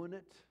either doing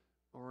it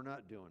or we're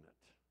not doing it.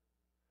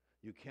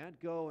 You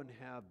can't go and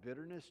have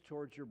bitterness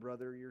towards your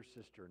brother or your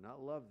sister,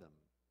 not love them,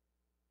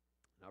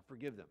 not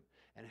forgive them,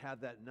 and have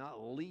that not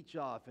leach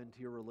off into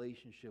your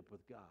relationship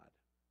with God.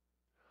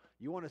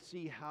 You want to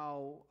see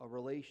how a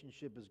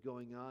relationship is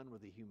going on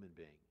with a human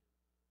being.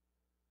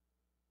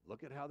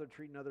 Look at how they're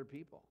treating other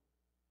people.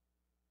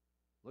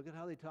 Look at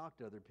how they talk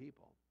to other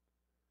people.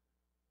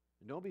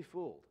 And don't be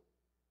fooled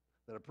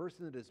that a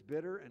person that is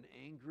bitter and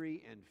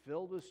angry and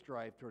filled with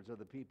strife towards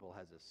other people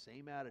has the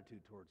same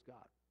attitude towards God.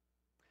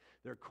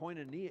 Their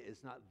koinonia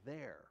is not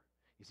there.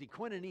 You see,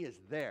 koinonia is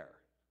there.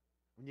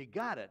 When you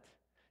got it,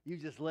 you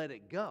just let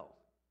it go.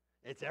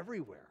 It's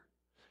everywhere.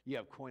 You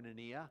have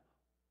koinonia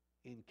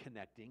in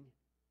connecting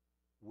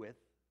with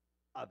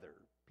other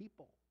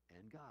people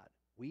and God.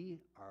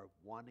 We are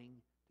wanting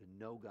to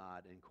know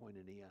God in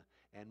koinonia,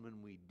 and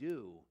when we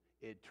do,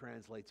 it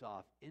translates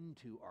off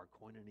into our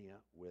koinonia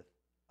with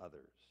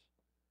others.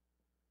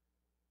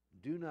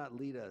 Do not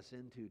lead us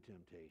into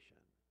temptation.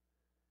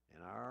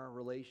 And our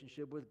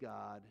relationship with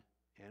God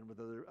and with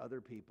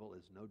other people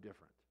is no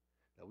different.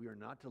 That we are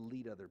not to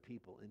lead other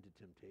people into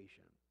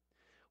temptation.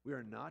 We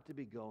are not to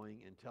be going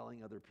and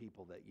telling other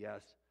people that,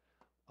 yes,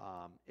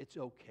 it's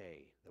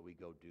okay that we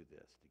go do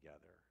this together,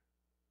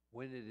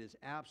 when it is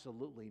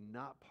absolutely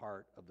not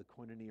part of the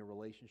koinonia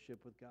relationship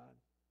with God.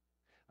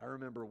 I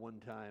remember one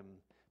time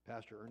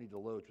Pastor Ernie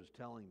Deloach was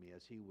telling me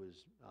as he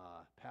was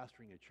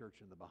pastoring a church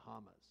in the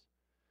Bahamas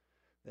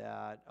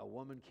that a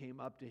woman came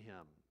up to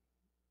him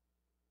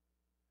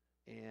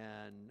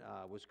and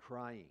was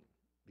crying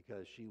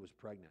because she was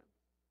pregnant.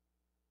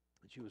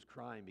 And she was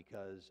crying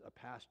because a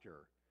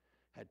pastor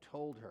had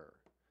told her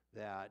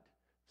that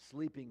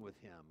sleeping with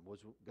him was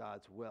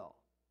God's will.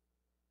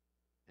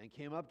 And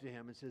came up to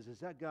him and says, "Is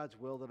that God's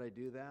will that I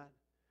do that?"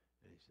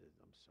 And he said,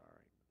 "I'm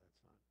sorry,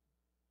 but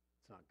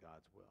it's not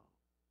God's will."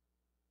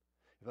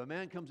 If a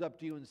man comes up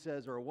to you and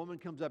says, or a woman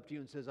comes up to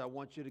you and says, "I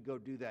want you to go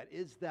do that,"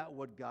 is that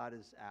what God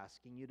is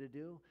asking you to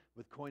do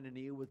with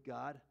koinonia with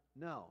God?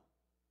 No,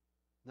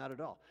 not at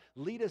all.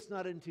 Lead us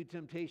not into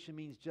temptation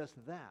means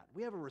just that.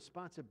 We have a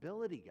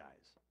responsibility,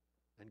 guys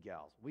and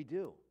gals. We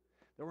do.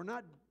 That we're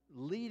not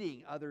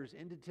leading others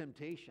into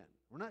temptation.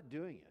 We're not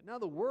doing it. Now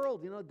the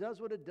world,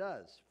 does what it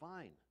does.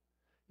 Fine.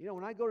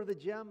 When I go to the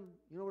gym,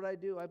 you know what I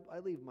do? I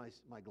leave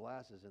my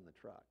glasses in the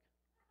truck.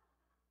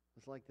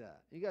 It's like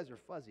that. You guys are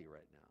fuzzy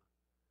right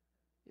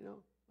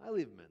now. I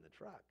leave them in the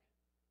truck.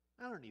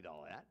 I don't need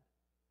all that.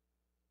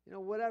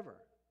 Whatever.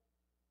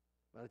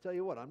 But I tell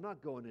you what, I'm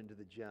not going into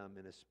the gym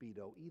in a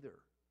Speedo either.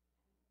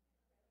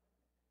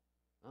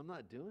 I'm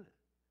not doing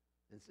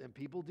it. And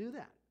people do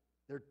that.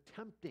 They're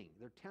tempting.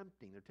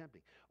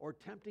 Or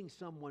tempting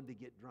someone to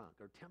get drunk,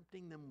 or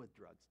tempting them with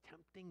drugs,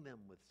 tempting them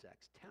with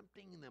sex,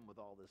 tempting them with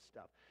all this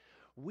stuff.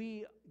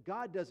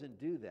 God doesn't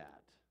do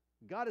that.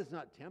 God is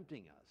not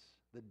tempting us.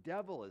 The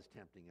devil is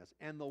tempting us.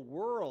 And the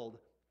world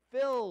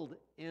filled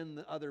in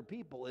the other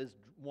people is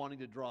wanting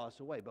to draw us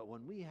away. But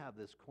when we have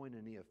this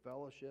koinonia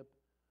fellowship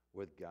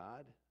with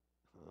God,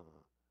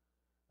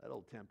 that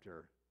old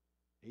tempter,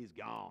 he's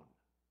gone.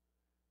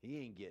 He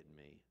ain't getting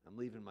me. I'm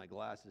leaving my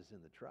glasses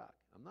in the truck.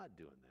 I'm not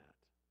doing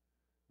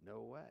that.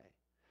 No way.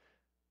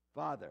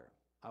 Father,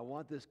 I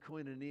want this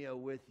koinonia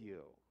with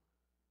you.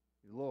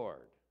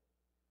 Lord,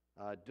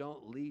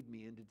 don't lead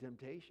me into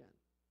temptation.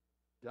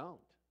 Don't.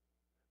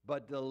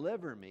 But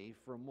deliver me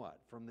from what?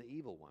 From the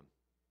evil one.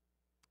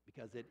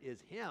 Because it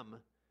is him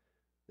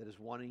that is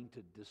wanting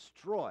to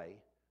destroy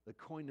the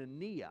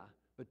koinonia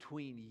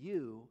between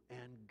you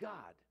and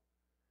God.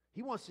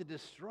 He wants to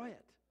destroy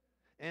it.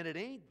 And it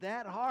ain't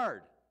that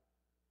hard.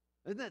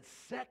 Isn't that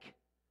sick?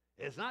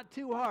 It's not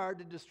too hard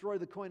to destroy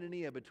the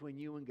koinonia between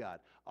you and God.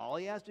 All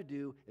he has to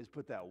do is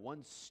put that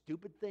one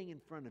stupid thing in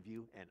front of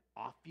you and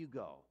off you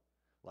go.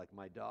 Like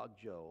my dog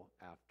Joe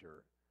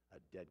after a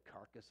dead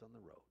carcass on the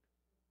road.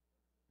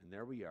 And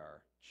there we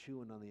are,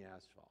 chewing on the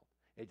asphalt.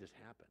 It just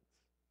happens.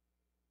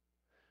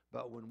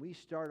 But when we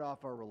start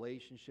off our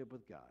relationship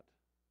with God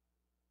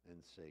and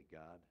say,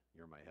 God,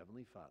 you're my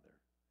heavenly Father.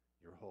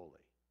 You're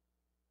holy.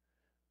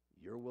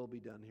 Your will be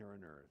done here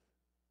on earth,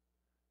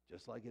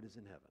 just like it is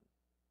in heaven.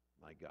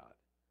 My God,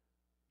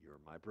 you're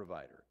my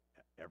provider.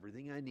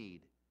 Everything I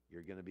need,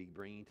 you're going to be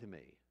bringing to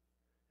me.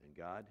 And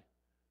God,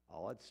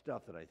 all that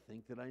stuff that I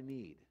think that I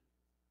need,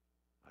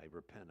 I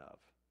repent of.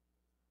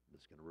 I'm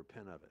just going to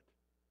repent of it.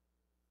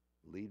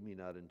 Lead me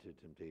not into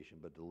temptation,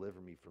 but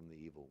deliver me from the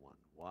evil one.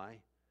 Why?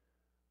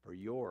 For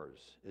yours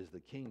is the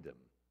kingdom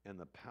and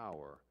the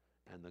power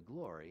and the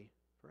glory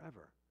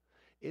forever.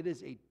 It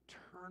is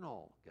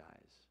eternal,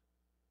 guys.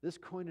 This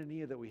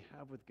koinonia that we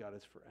have with God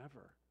is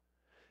forever.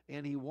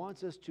 And he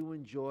wants us to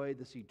enjoy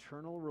this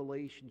eternal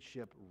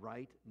relationship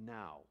right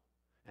now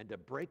and to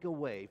break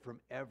away from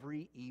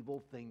every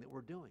evil thing that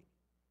we're doing.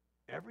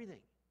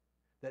 Everything.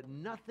 That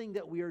nothing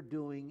that we are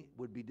doing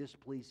would be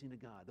displeasing to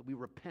God. That we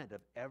repent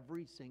of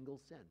every single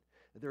sin.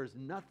 That there is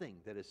nothing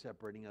that is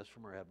separating us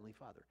from our Heavenly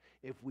Father.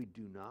 If we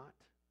do not,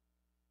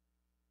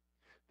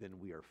 then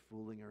we are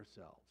fooling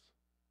ourselves.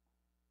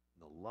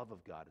 The love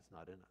of God is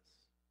not in us.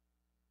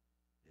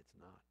 It's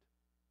not.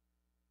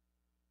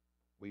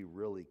 We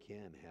really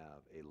can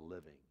have a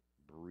living,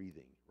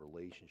 breathing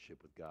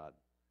relationship with God.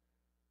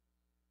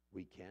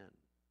 We can.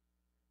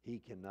 He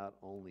can not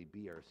only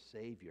be our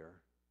Savior,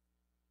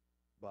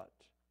 but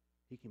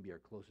he can be our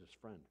closest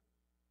friend,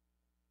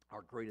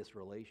 our greatest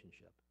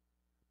relationship.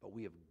 But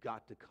we have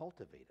got to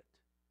cultivate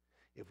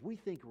it. If we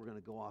think we're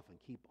going to go off and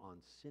keep on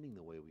sinning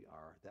the way we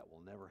are, that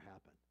will never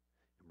happen.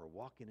 And we're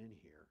walking in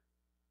here,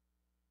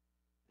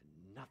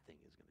 and nothing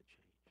is going to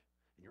change.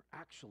 And you're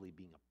actually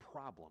being a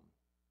problem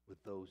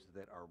with those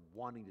that are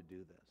wanting to do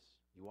this.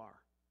 You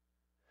are.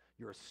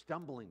 You're a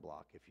stumbling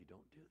block if you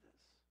don't do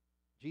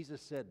this.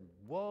 Jesus said,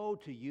 woe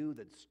to you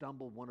that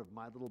stumbled one of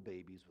my little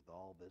babies with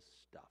all this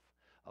stuff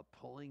of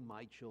pulling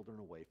my children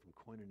away from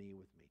koinonia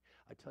with me.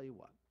 I tell you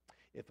what,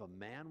 if a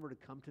man were to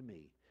come to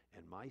me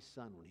and my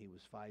son, when he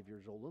was 5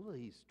 years old, well,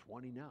 he's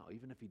 20 now,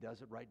 even if he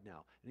does it right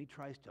now, and he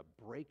tries to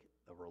break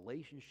the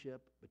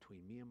relationship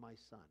between me and my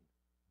son,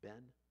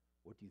 Ben,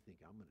 what do you think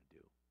I'm going to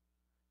do?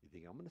 You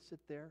think I'm going to sit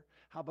there?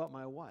 How about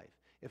my wife?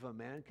 If a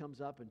man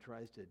comes up and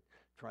tries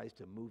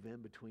to move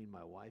in between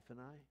my wife and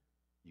I,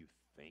 you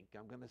think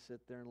I'm going to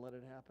sit there and let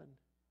it happen?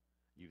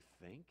 You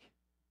think?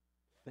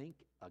 Think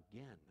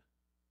again.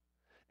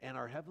 And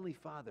our Heavenly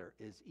Father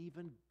is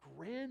even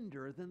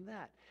grander than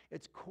that.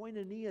 It's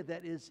koinonia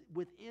that is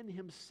within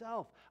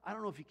himself. I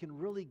don't know if you can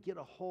really get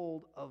a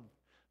hold of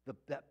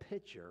that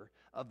picture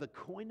of the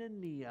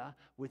koinonia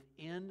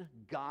within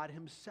God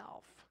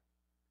himself.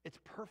 It's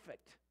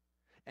perfect.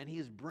 And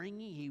he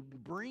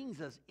brings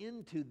us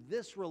into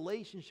this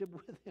relationship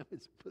with him.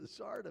 It's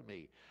bizarre to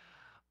me.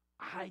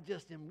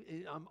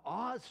 I'm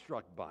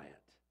awestruck by it.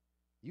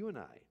 You and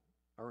I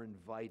are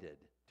invited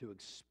to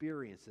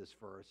experience this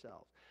for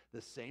ourselves.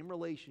 The same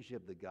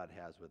relationship that God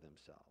has with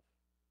himself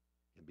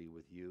can be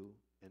with you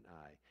and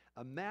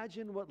I.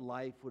 Imagine what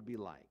life would be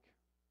like.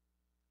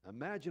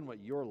 Imagine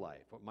what your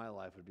life, what my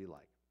life would be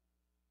like.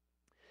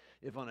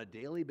 If on a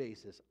daily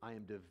basis I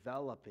am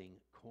developing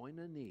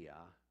koinonia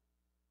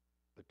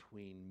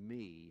between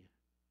me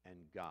and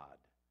God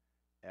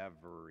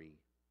every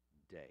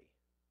day.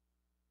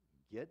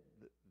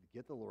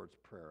 Get the Lord's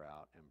Prayer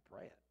out and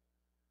pray it.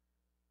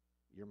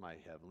 You're my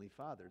Heavenly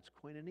Father. It's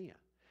koinonia.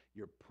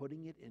 You're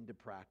putting it into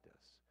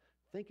practice.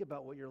 Think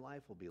about what your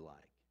life will be like.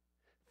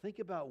 Think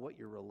about what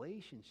your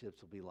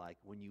relationships will be like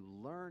when you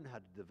learn how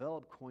to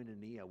develop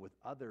koinonia with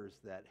others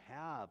that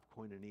have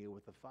koinonia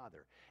with the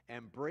Father,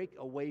 and break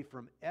away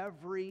from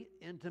every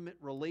intimate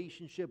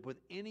relationship with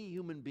any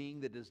human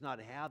being that does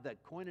not have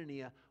that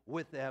koinonia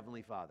with the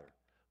Heavenly Father.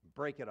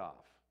 Break it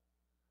off.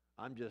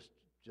 I'm just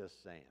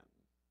saying.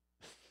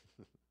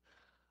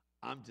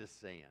 I'm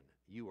just saying,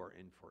 you are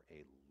in for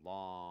a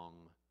long,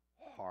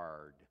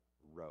 hard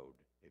road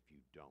if you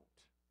don't.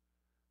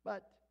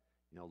 But,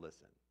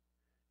 listen,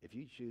 if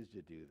you choose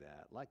to do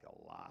that, like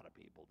a lot of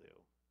people do,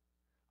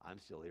 I'm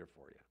still here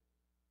for you.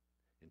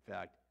 In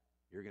fact,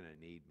 you're going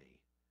to need me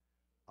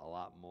a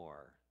lot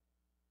more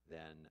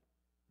than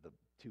the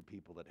two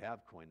people that have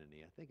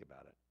koinonia. Think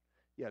about it.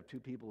 You have two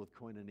people with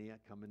koinonia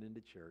coming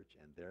into church,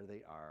 and there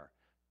they are,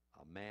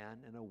 a man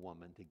and a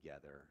woman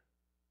together,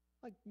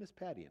 like Miss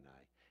Patty and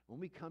I. When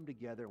we come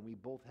together and we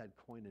both had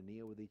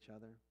koinonia with each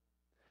other,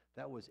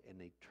 that was an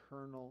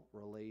eternal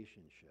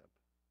relationship.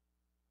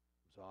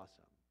 It was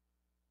awesome.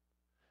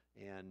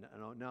 And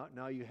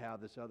now you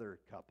have this other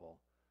couple,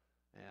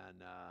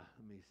 and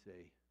let me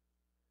see.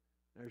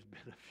 There's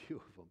been a few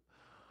of them.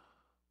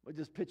 Well,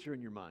 just picture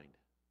in your mind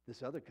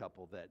this other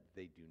couple that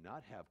they do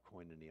not have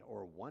koinonia,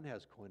 or one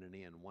has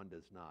koinonia and one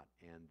does not,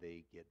 and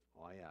they get,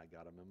 oh yeah, I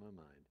got them in my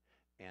mind,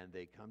 and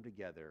they come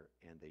together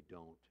and they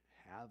don't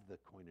have the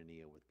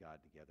koinonia with God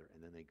together,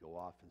 and then they go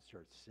off and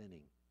start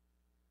sinning.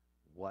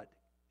 What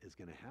is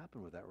going to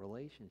happen with that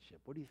relationship?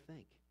 What do you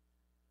think?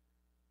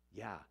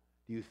 Yeah.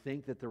 Do you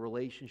think that the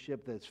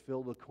relationship that's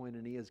filled with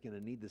koinonia is going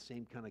to need the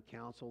same kind of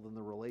counsel than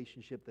the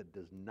relationship that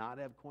does not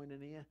have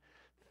koinonia?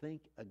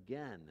 Think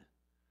again.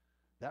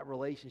 That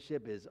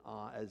relationship is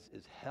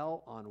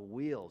hell on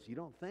wheels. You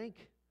don't think?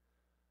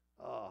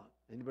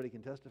 Anybody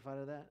can testify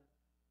to that?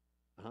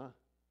 Huh?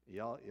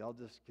 Y'all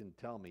just can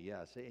tell me,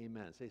 yeah, say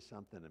amen. Say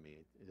something to me.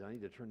 I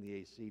need to turn the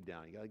AC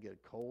down. You got to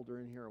get colder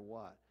in here or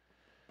what?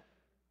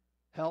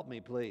 Help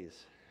me,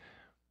 please.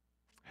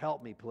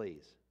 Help me,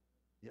 please.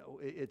 You know,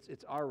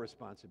 it's our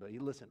responsibility.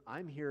 Listen,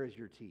 I'm here as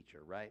your teacher,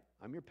 right?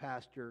 I'm your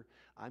pastor.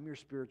 I'm your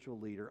spiritual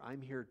leader.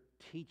 I'm here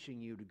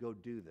teaching you to go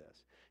do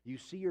this. You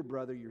see your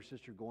brother, your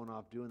sister going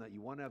off doing that.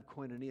 You want to have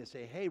koinonia.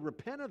 Say, hey,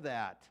 repent of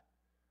that.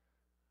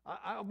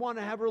 I want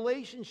to have a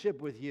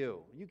relationship with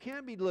you. You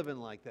can't be living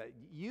like that.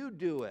 You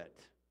do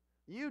it.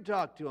 You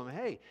talk to them.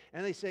 Hey,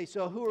 and they say,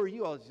 so who are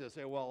you? I'll just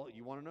say, well,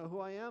 you want to know who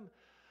I am?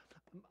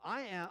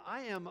 I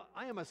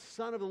am a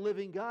son of the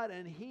living God,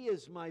 and He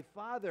is my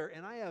Father,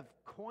 and I have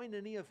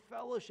koinonia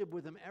fellowship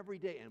with Him every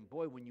day. And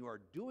boy, when you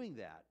are doing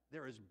that,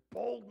 there is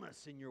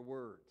boldness in your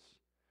words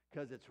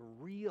because it's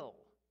real.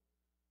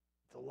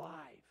 It's alive.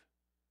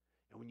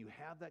 And when you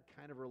have that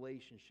kind of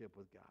relationship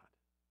with God,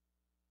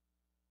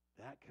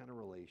 that kind of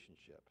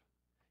relationship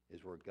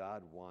is where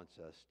God wants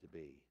us to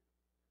be.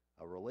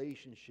 A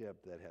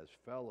relationship that has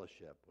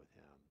fellowship with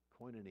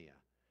Him, koinonia,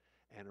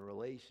 and a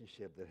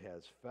relationship that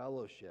has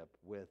fellowship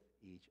with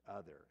each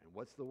other. And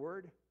what's the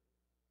word?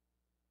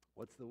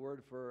 What's the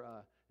word for,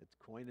 it's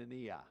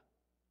koinonia.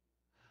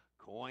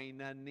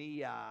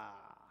 Koinonia.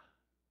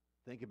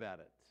 Think about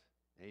it.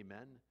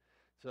 Amen.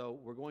 So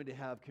we're going to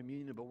have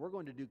communion, but we're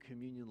going to do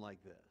communion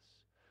like this.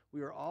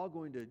 We are all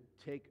going to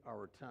take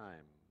our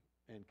time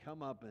and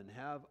come up and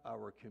have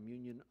our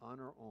communion on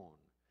our own.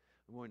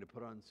 I'm going to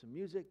put on some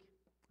music,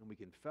 and we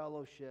can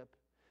fellowship.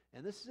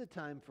 And this is a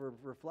time for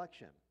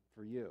reflection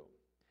for you.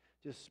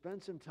 Just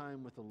spend some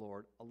time with the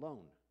Lord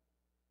alone.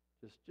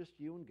 Just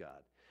you and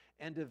God.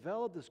 And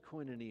develop this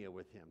koinonia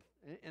with Him.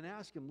 And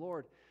ask Him,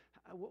 Lord,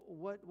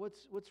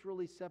 what's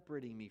really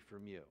separating me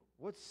from you?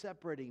 What's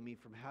separating me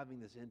from having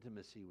this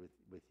intimacy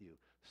with you?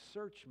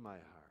 Search my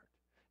heart.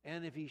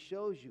 And if He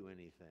shows you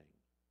anything,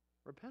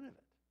 repent of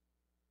it.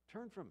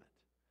 Turn from it.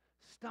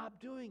 Stop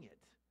doing it.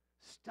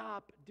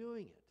 Stop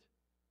doing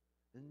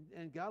it.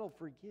 And God will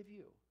forgive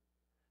you.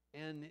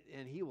 And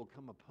He will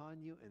come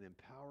upon you and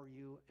empower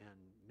you and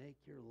make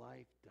your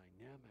life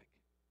dynamic.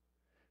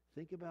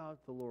 Think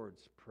about the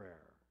Lord's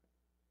Prayer.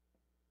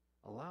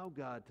 Allow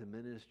God to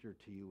minister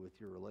to you with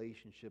your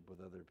relationship with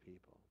other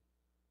people.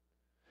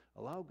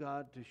 Allow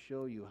God to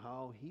show you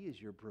how He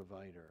is your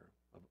provider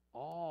of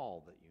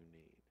all that you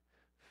need.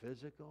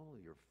 Physical,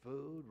 your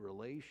food,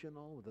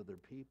 relational with other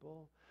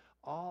people,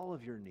 all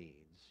of your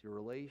needs, your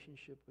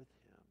relationship with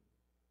Him.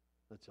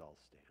 Let's all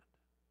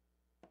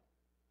stand.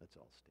 Let's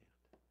all stand.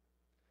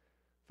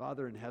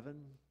 Father in heaven,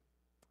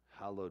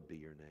 hallowed be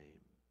your name.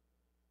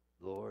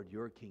 Lord,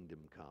 your kingdom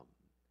come,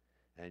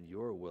 and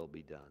your will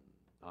be done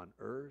on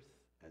earth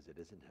as it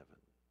is in heaven.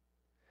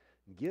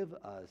 Give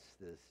us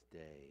this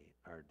day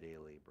our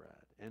daily bread,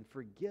 and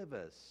forgive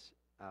us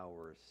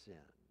our sin,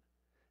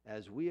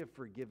 as we have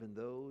forgiven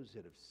those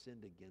that have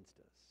sinned against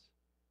us.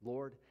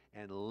 Lord,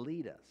 and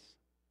lead us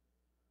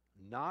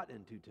not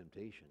into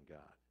temptation, God.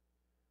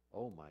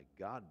 Oh my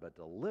God, but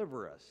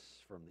deliver us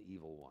from the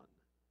evil one.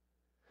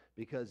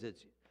 Because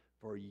it's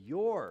for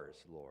yours,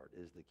 Lord,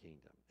 is the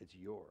kingdom. It's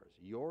yours.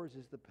 Yours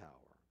is the power.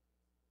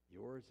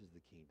 Yours is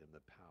the kingdom, the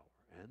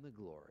power, and the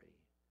glory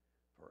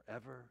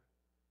forever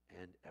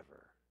and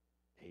ever.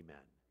 Amen.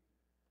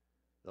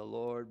 The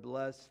Lord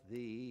bless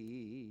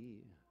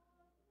thee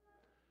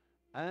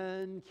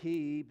and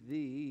keep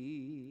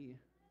thee.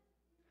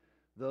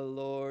 The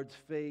Lord's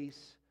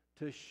face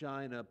to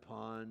shine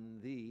upon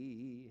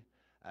thee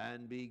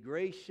and be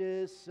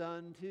gracious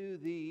unto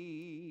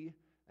thee.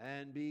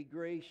 And be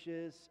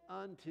gracious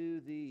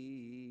unto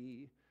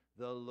thee.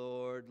 The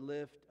Lord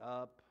lift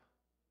up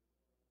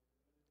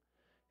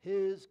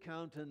His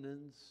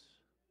countenance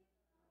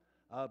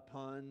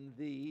upon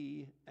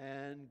thee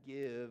and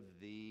give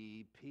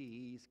thee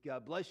peace.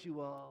 God bless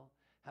you all.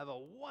 Have a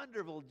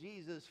wonderful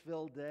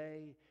Jesus-filled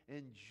day.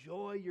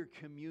 Enjoy your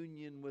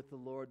communion with the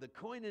Lord, the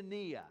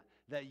koinonia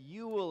that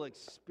you will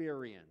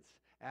experience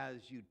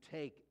as you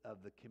take of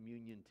the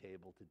communion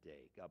table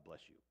today. God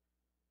bless you.